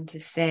one to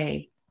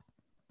say,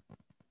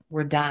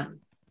 we're done.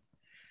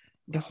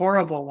 The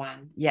horrible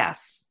one,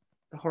 yes.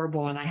 The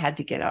horrible one I had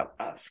to get out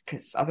of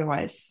because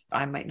otherwise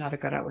I might not have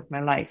got out with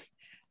my life.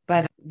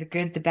 But the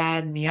good, the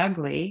bad, and the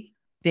ugly,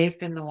 they've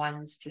been the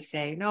ones to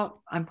say,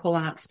 no, I'm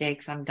pulling up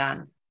stakes. I'm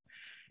done.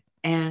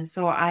 And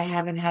so I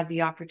haven't had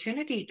the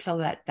opportunity to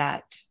let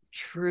that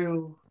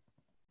true,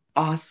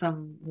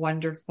 awesome,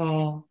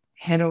 wonderful,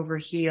 head over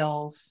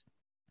heels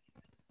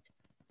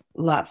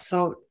love.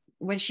 So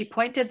when she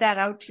pointed that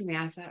out to me,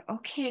 I thought,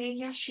 okay,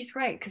 yeah, she's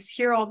right. Because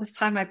here all this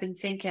time I've been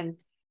thinking,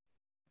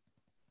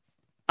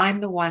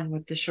 I'm the one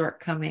with the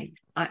shortcoming.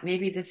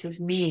 Maybe this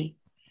is me.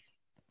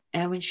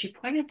 And when she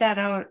pointed that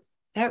out,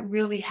 that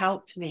really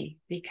helped me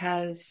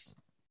because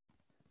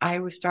I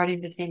was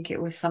starting to think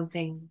it was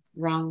something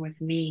wrong with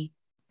me.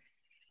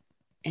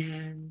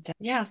 And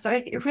yeah, so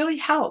it really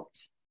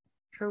helped.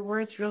 Her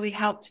words really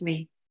helped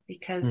me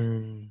because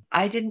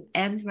I didn't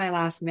end my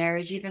last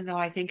marriage, even though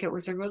I think it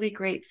was a really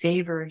great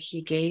favor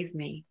he gave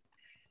me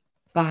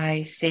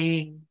by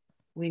saying,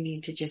 we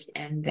need to just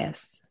end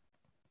this.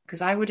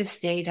 Because I would have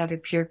stayed out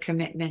of pure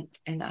commitment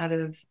and out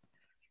of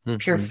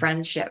pure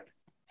friendship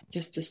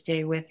just to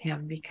stay with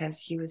him because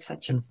he was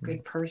such a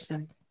good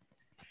person.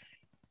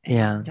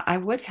 And Yeah. I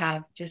would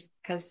have just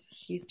because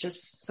he's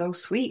just so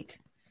sweet.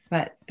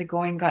 But the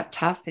going got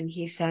tough and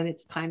he said,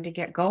 it's time to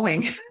get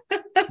going.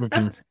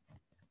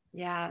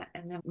 Yeah.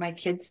 And then my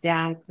kid's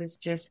dad was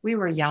just, we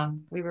were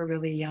young. We were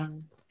really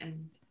young.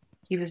 And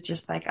he was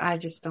just like, I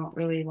just don't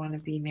really want to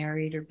be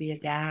married or be a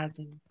dad.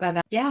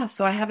 But yeah,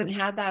 so I haven't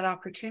had that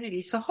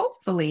opportunity. So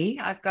hopefully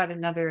I've got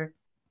another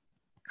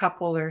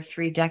couple or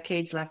 3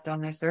 decades left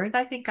on this earth.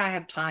 I think I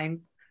have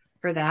time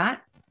for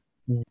that.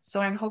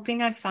 So I'm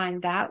hoping I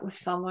find that with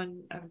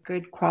someone of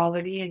good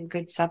quality and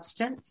good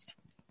substance.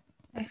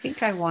 I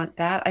think I want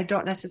that. I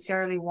don't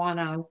necessarily want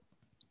to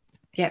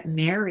get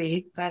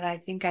married, but I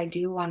think I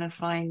do want to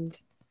find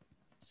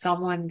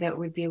someone that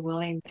would be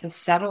willing to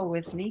settle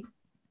with me.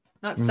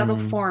 Not settle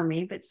for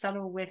me, but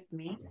settle with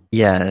me.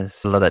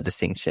 Yes, I love that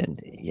distinction.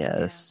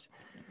 Yes.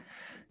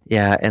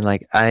 Yeah, and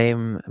like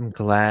I'm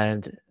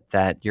glad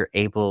that you're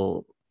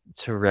able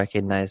to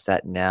recognize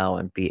that now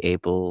and be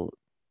able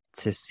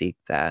to seek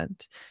that.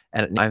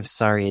 And I'm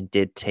sorry it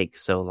did take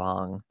so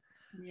long.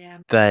 Yeah.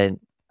 But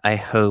I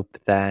hope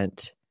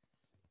that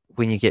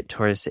when you get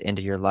towards the end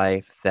of your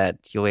life that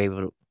you'll be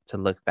able to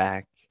look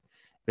back,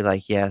 be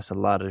like, yes, a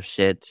lot of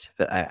shit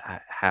that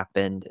I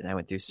happened and I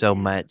went through so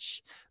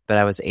much, but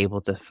I was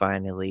able to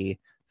finally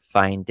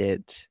find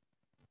it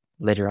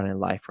later on in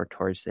life or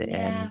towards the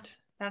end.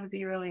 That would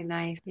be really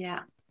nice. Yeah.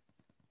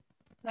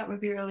 That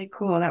would be really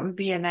cool. That would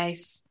be a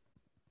nice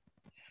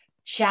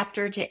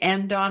chapter to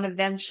end on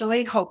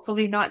eventually.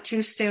 Hopefully not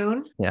too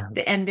soon. Yeah.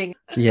 The ending.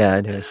 Yeah,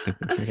 I was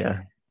thinking,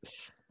 yeah.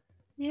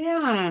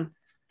 Yeah.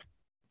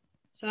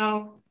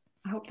 So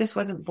I hope this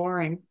wasn't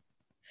boring.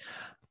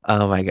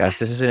 Oh my gosh,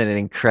 this has been an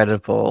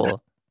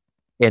incredible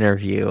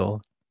interview.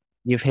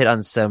 You've hit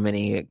on so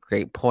many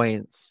great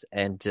points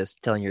and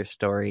just telling your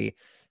story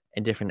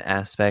and different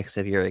aspects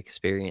of your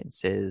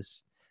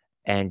experiences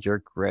and your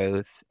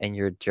growth and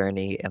your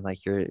journey and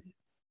like you're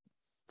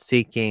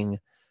seeking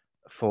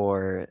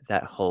for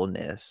that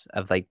wholeness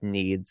of like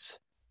needs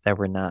that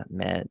were not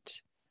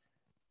met.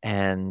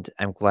 And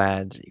I'm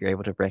glad you're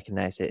able to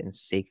recognize it and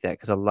seek that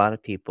because a lot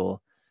of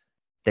people,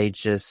 they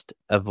just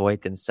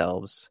avoid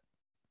themselves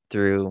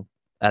through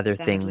other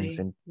things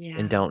and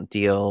don't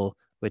deal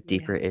with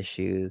deeper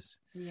issues.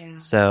 Yeah.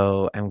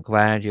 So I'm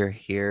glad you're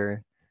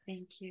here.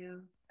 Thank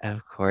you.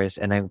 Of course.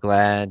 And I'm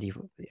glad you've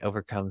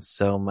overcome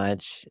so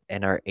much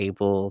and are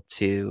able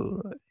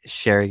to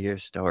share your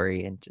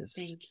story and just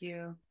thank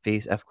you. Be,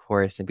 of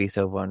course, and be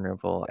so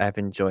vulnerable. I've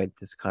enjoyed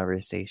this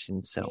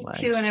conversation so Me much.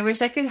 too. And I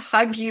wish I could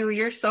hug you.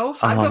 You're so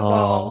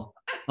huggable.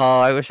 Oh,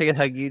 I wish I could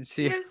hug you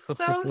too. You're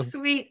so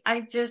sweet.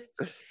 I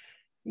just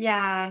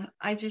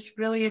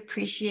really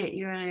appreciate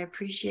you and I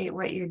appreciate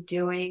what you're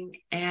doing.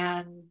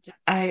 And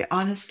I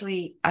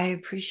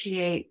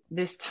appreciate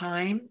this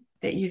time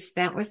that you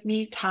spent with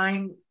me.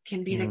 Time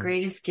can be the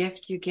greatest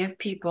gift you give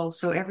people.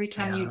 So every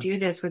time you do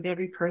this with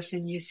every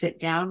person you sit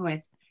down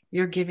with,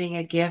 you're giving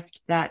a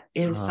gift that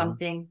is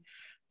something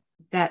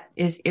that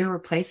is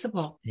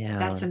irreplaceable. Yeah.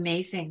 That's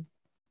amazing.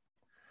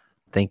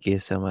 Thank you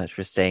so much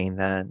for saying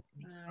that.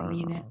 I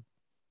mean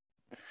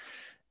it.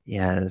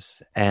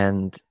 Yes.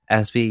 And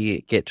as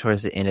we get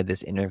towards the end of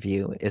this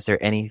interview, is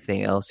there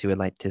anything else you would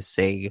like to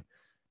say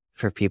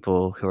for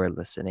people who are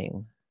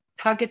listening?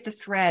 Tug at the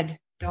thread.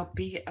 Don't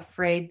be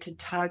afraid to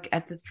tug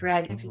at the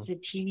thread. If it's a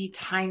teeny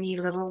tiny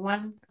little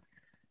one,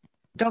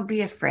 don't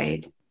be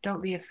afraid.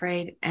 Don't be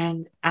afraid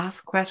and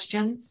ask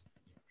questions.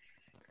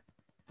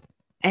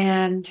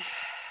 And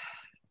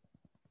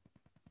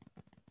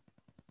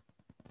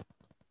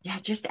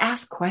just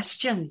ask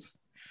questions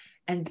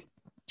And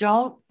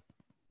don't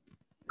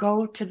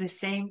go to the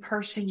same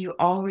person you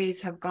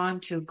always have gone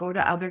to. Go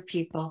to other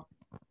people.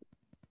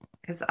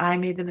 Because I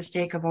made the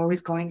mistake of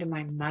always going to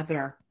my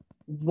mother.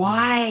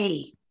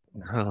 Why?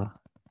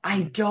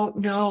 I don't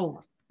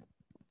know.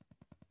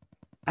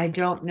 I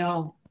don't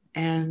know.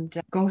 And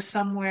go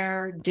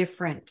somewhere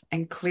different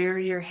and clear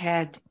your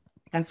head.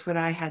 That's what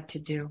I had to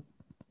do.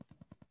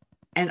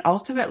 And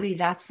ultimately,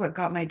 that's what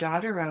got my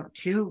daughter out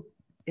too,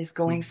 is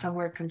going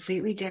somewhere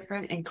completely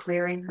different and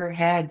clearing her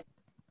head.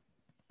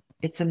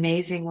 It's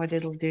amazing what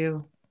it'll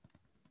do.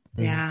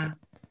 Yeah.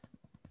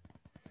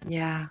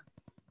 Yeah.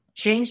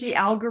 Change the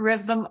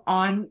algorithm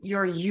on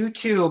your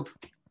YouTube.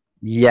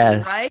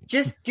 Yes. Right?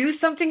 Just do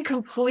something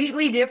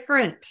completely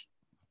different.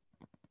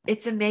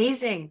 It's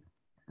amazing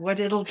what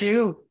it'll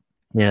do.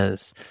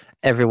 Yes.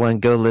 Everyone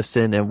go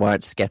listen and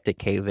watch Skeptic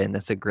Cave In.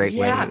 That's a great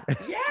way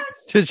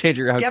Yes. to change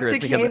your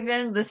Skeptic algorithm. Cave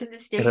In. Listen to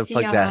Gotta Stacey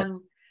plug that.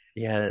 on,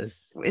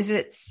 Yes. is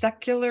it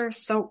Secular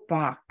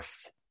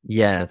Soapbox?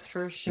 Yes. That's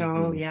her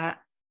show. Yeah.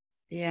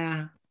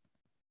 Yeah.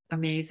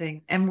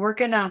 Amazing. And we're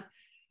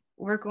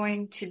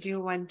going to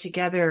do one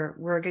together.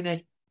 We're going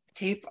to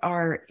tape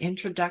our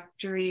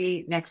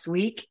introductory next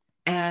week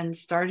and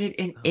start it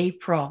in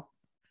April.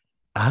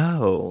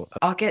 Oh.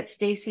 I'll get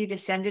Stacey to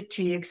send it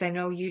to you because I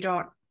know you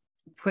don't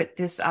put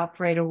this up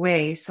right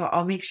away. So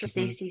I'll make sure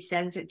Stacey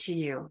sends it to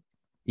you.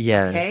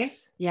 Yeah. Okay?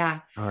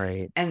 Yeah. All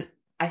right. And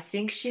I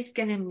think she's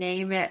going to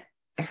name it,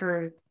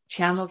 her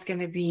channel's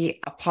going to be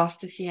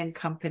Apostasy and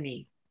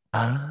Company.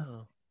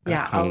 Oh.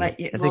 Yeah,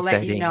 Okay. we'll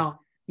let you know.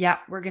 Yeah,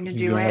 we're going to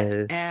do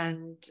it.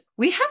 And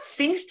we have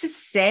things to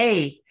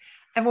say.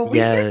 And when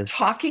we start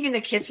talking in the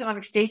kitchen, I'm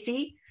like,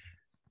 Stacey,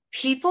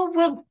 people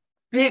will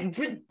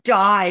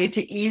die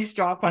to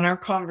eavesdrop on our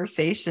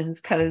conversations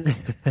because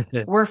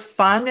we're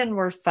fun and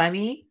we're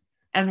funny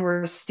and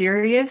we're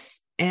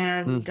serious.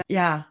 And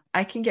yeah,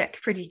 I can get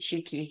pretty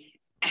cheeky.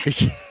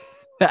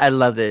 I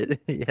love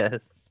it. Yes.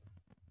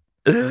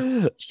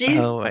 She's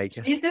God.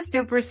 She's the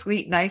super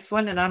sweet, nice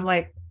one. And I'm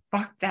like,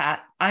 fuck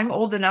that. I'm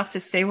old enough to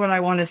say what I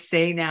want to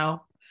say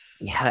now.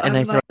 Yeah, and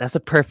I thought that's a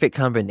perfect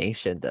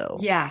combination, though.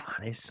 Yeah,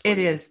 honestly. It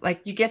is.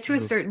 Like, you get to a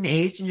certain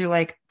age and you're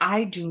like,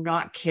 I do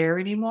not care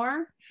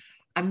anymore.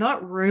 I'm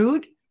not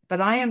rude,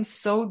 but I am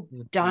so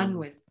done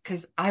with,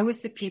 because I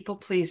was the people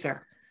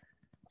pleaser.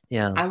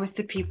 Yeah. I was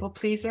the people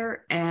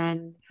pleaser,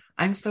 and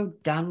I'm so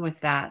done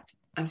with that.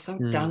 I'm so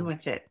done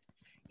with it.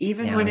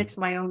 Even when it's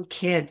my own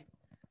kid,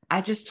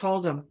 I just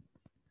told him,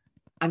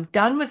 I'm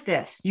done with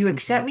this. You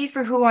accept me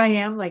for who I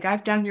am, like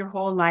I've done your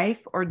whole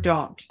life, or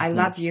don't. I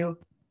love you.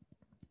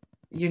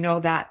 You know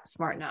that,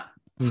 smart enough.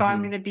 That's how I'm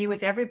going to be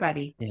with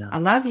everybody. Yeah. I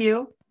love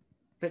you,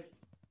 but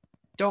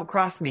don't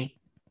cross me.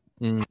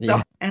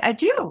 So, and I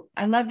do.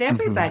 I love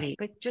everybody,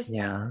 but just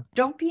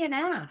don't be an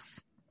ass.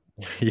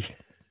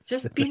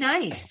 Just be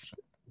nice.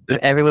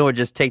 Everyone would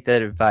just take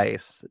that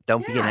advice.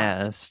 Don't be an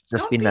ass.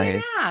 Just don't be nice.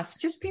 An ass.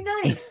 Just be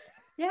nice.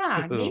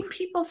 Yeah. Mean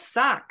people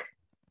suck.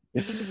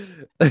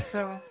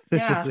 So,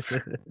 yeah.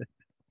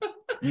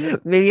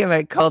 Maybe I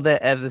might call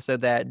that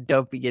episode that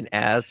 "Don't be an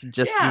ass,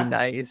 just be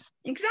nice."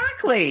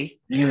 Exactly.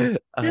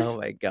 Oh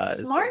my god!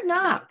 Smarten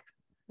up.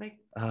 Like,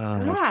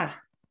 God.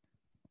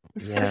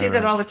 I say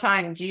that all the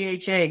time.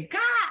 GHA.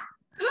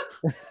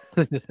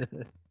 God.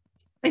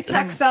 I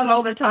text that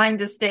all the time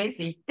to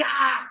Stacey.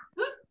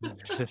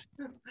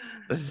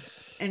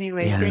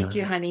 Anyway, thank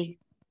you, honey.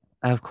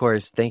 Of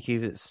course. Thank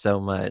you so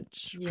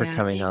much for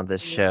coming on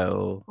this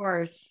show. Of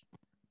course.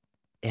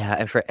 Yeah,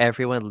 and for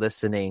everyone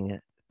listening,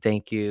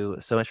 thank you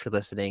so much for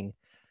listening.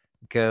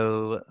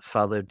 Go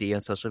follow Dee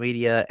on social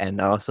media,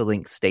 and I'll also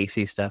link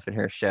Stacey's stuff in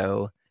her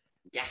show.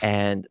 Yeah.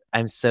 And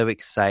I'm so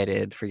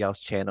excited for y'all's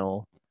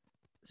channel.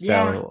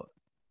 So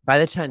by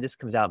the time this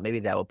comes out, maybe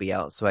that will be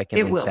out, so I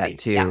can link that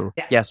too.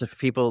 Yeah, so for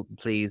people,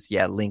 please,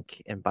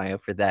 link in bio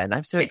for that. And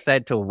I'm so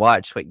excited to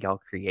watch what y'all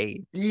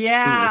create.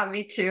 Yeah,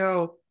 me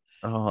too.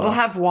 Oh. We'll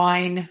have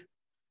wine.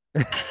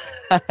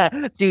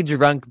 Do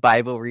drunk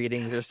Bible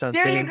readings or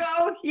something. There you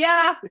go.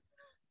 Yeah.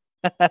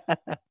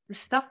 The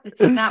stuff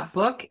that's in that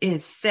book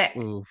is sick.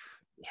 Oof.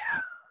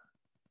 Yeah.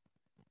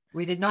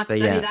 We did not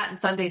study that in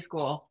Sunday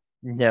school.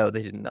 No,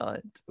 they did not.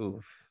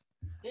 Oof.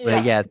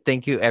 But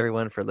thank you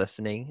everyone for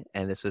listening.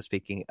 And this was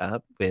Speaking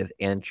Up with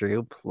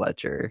Andrew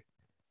Pludger.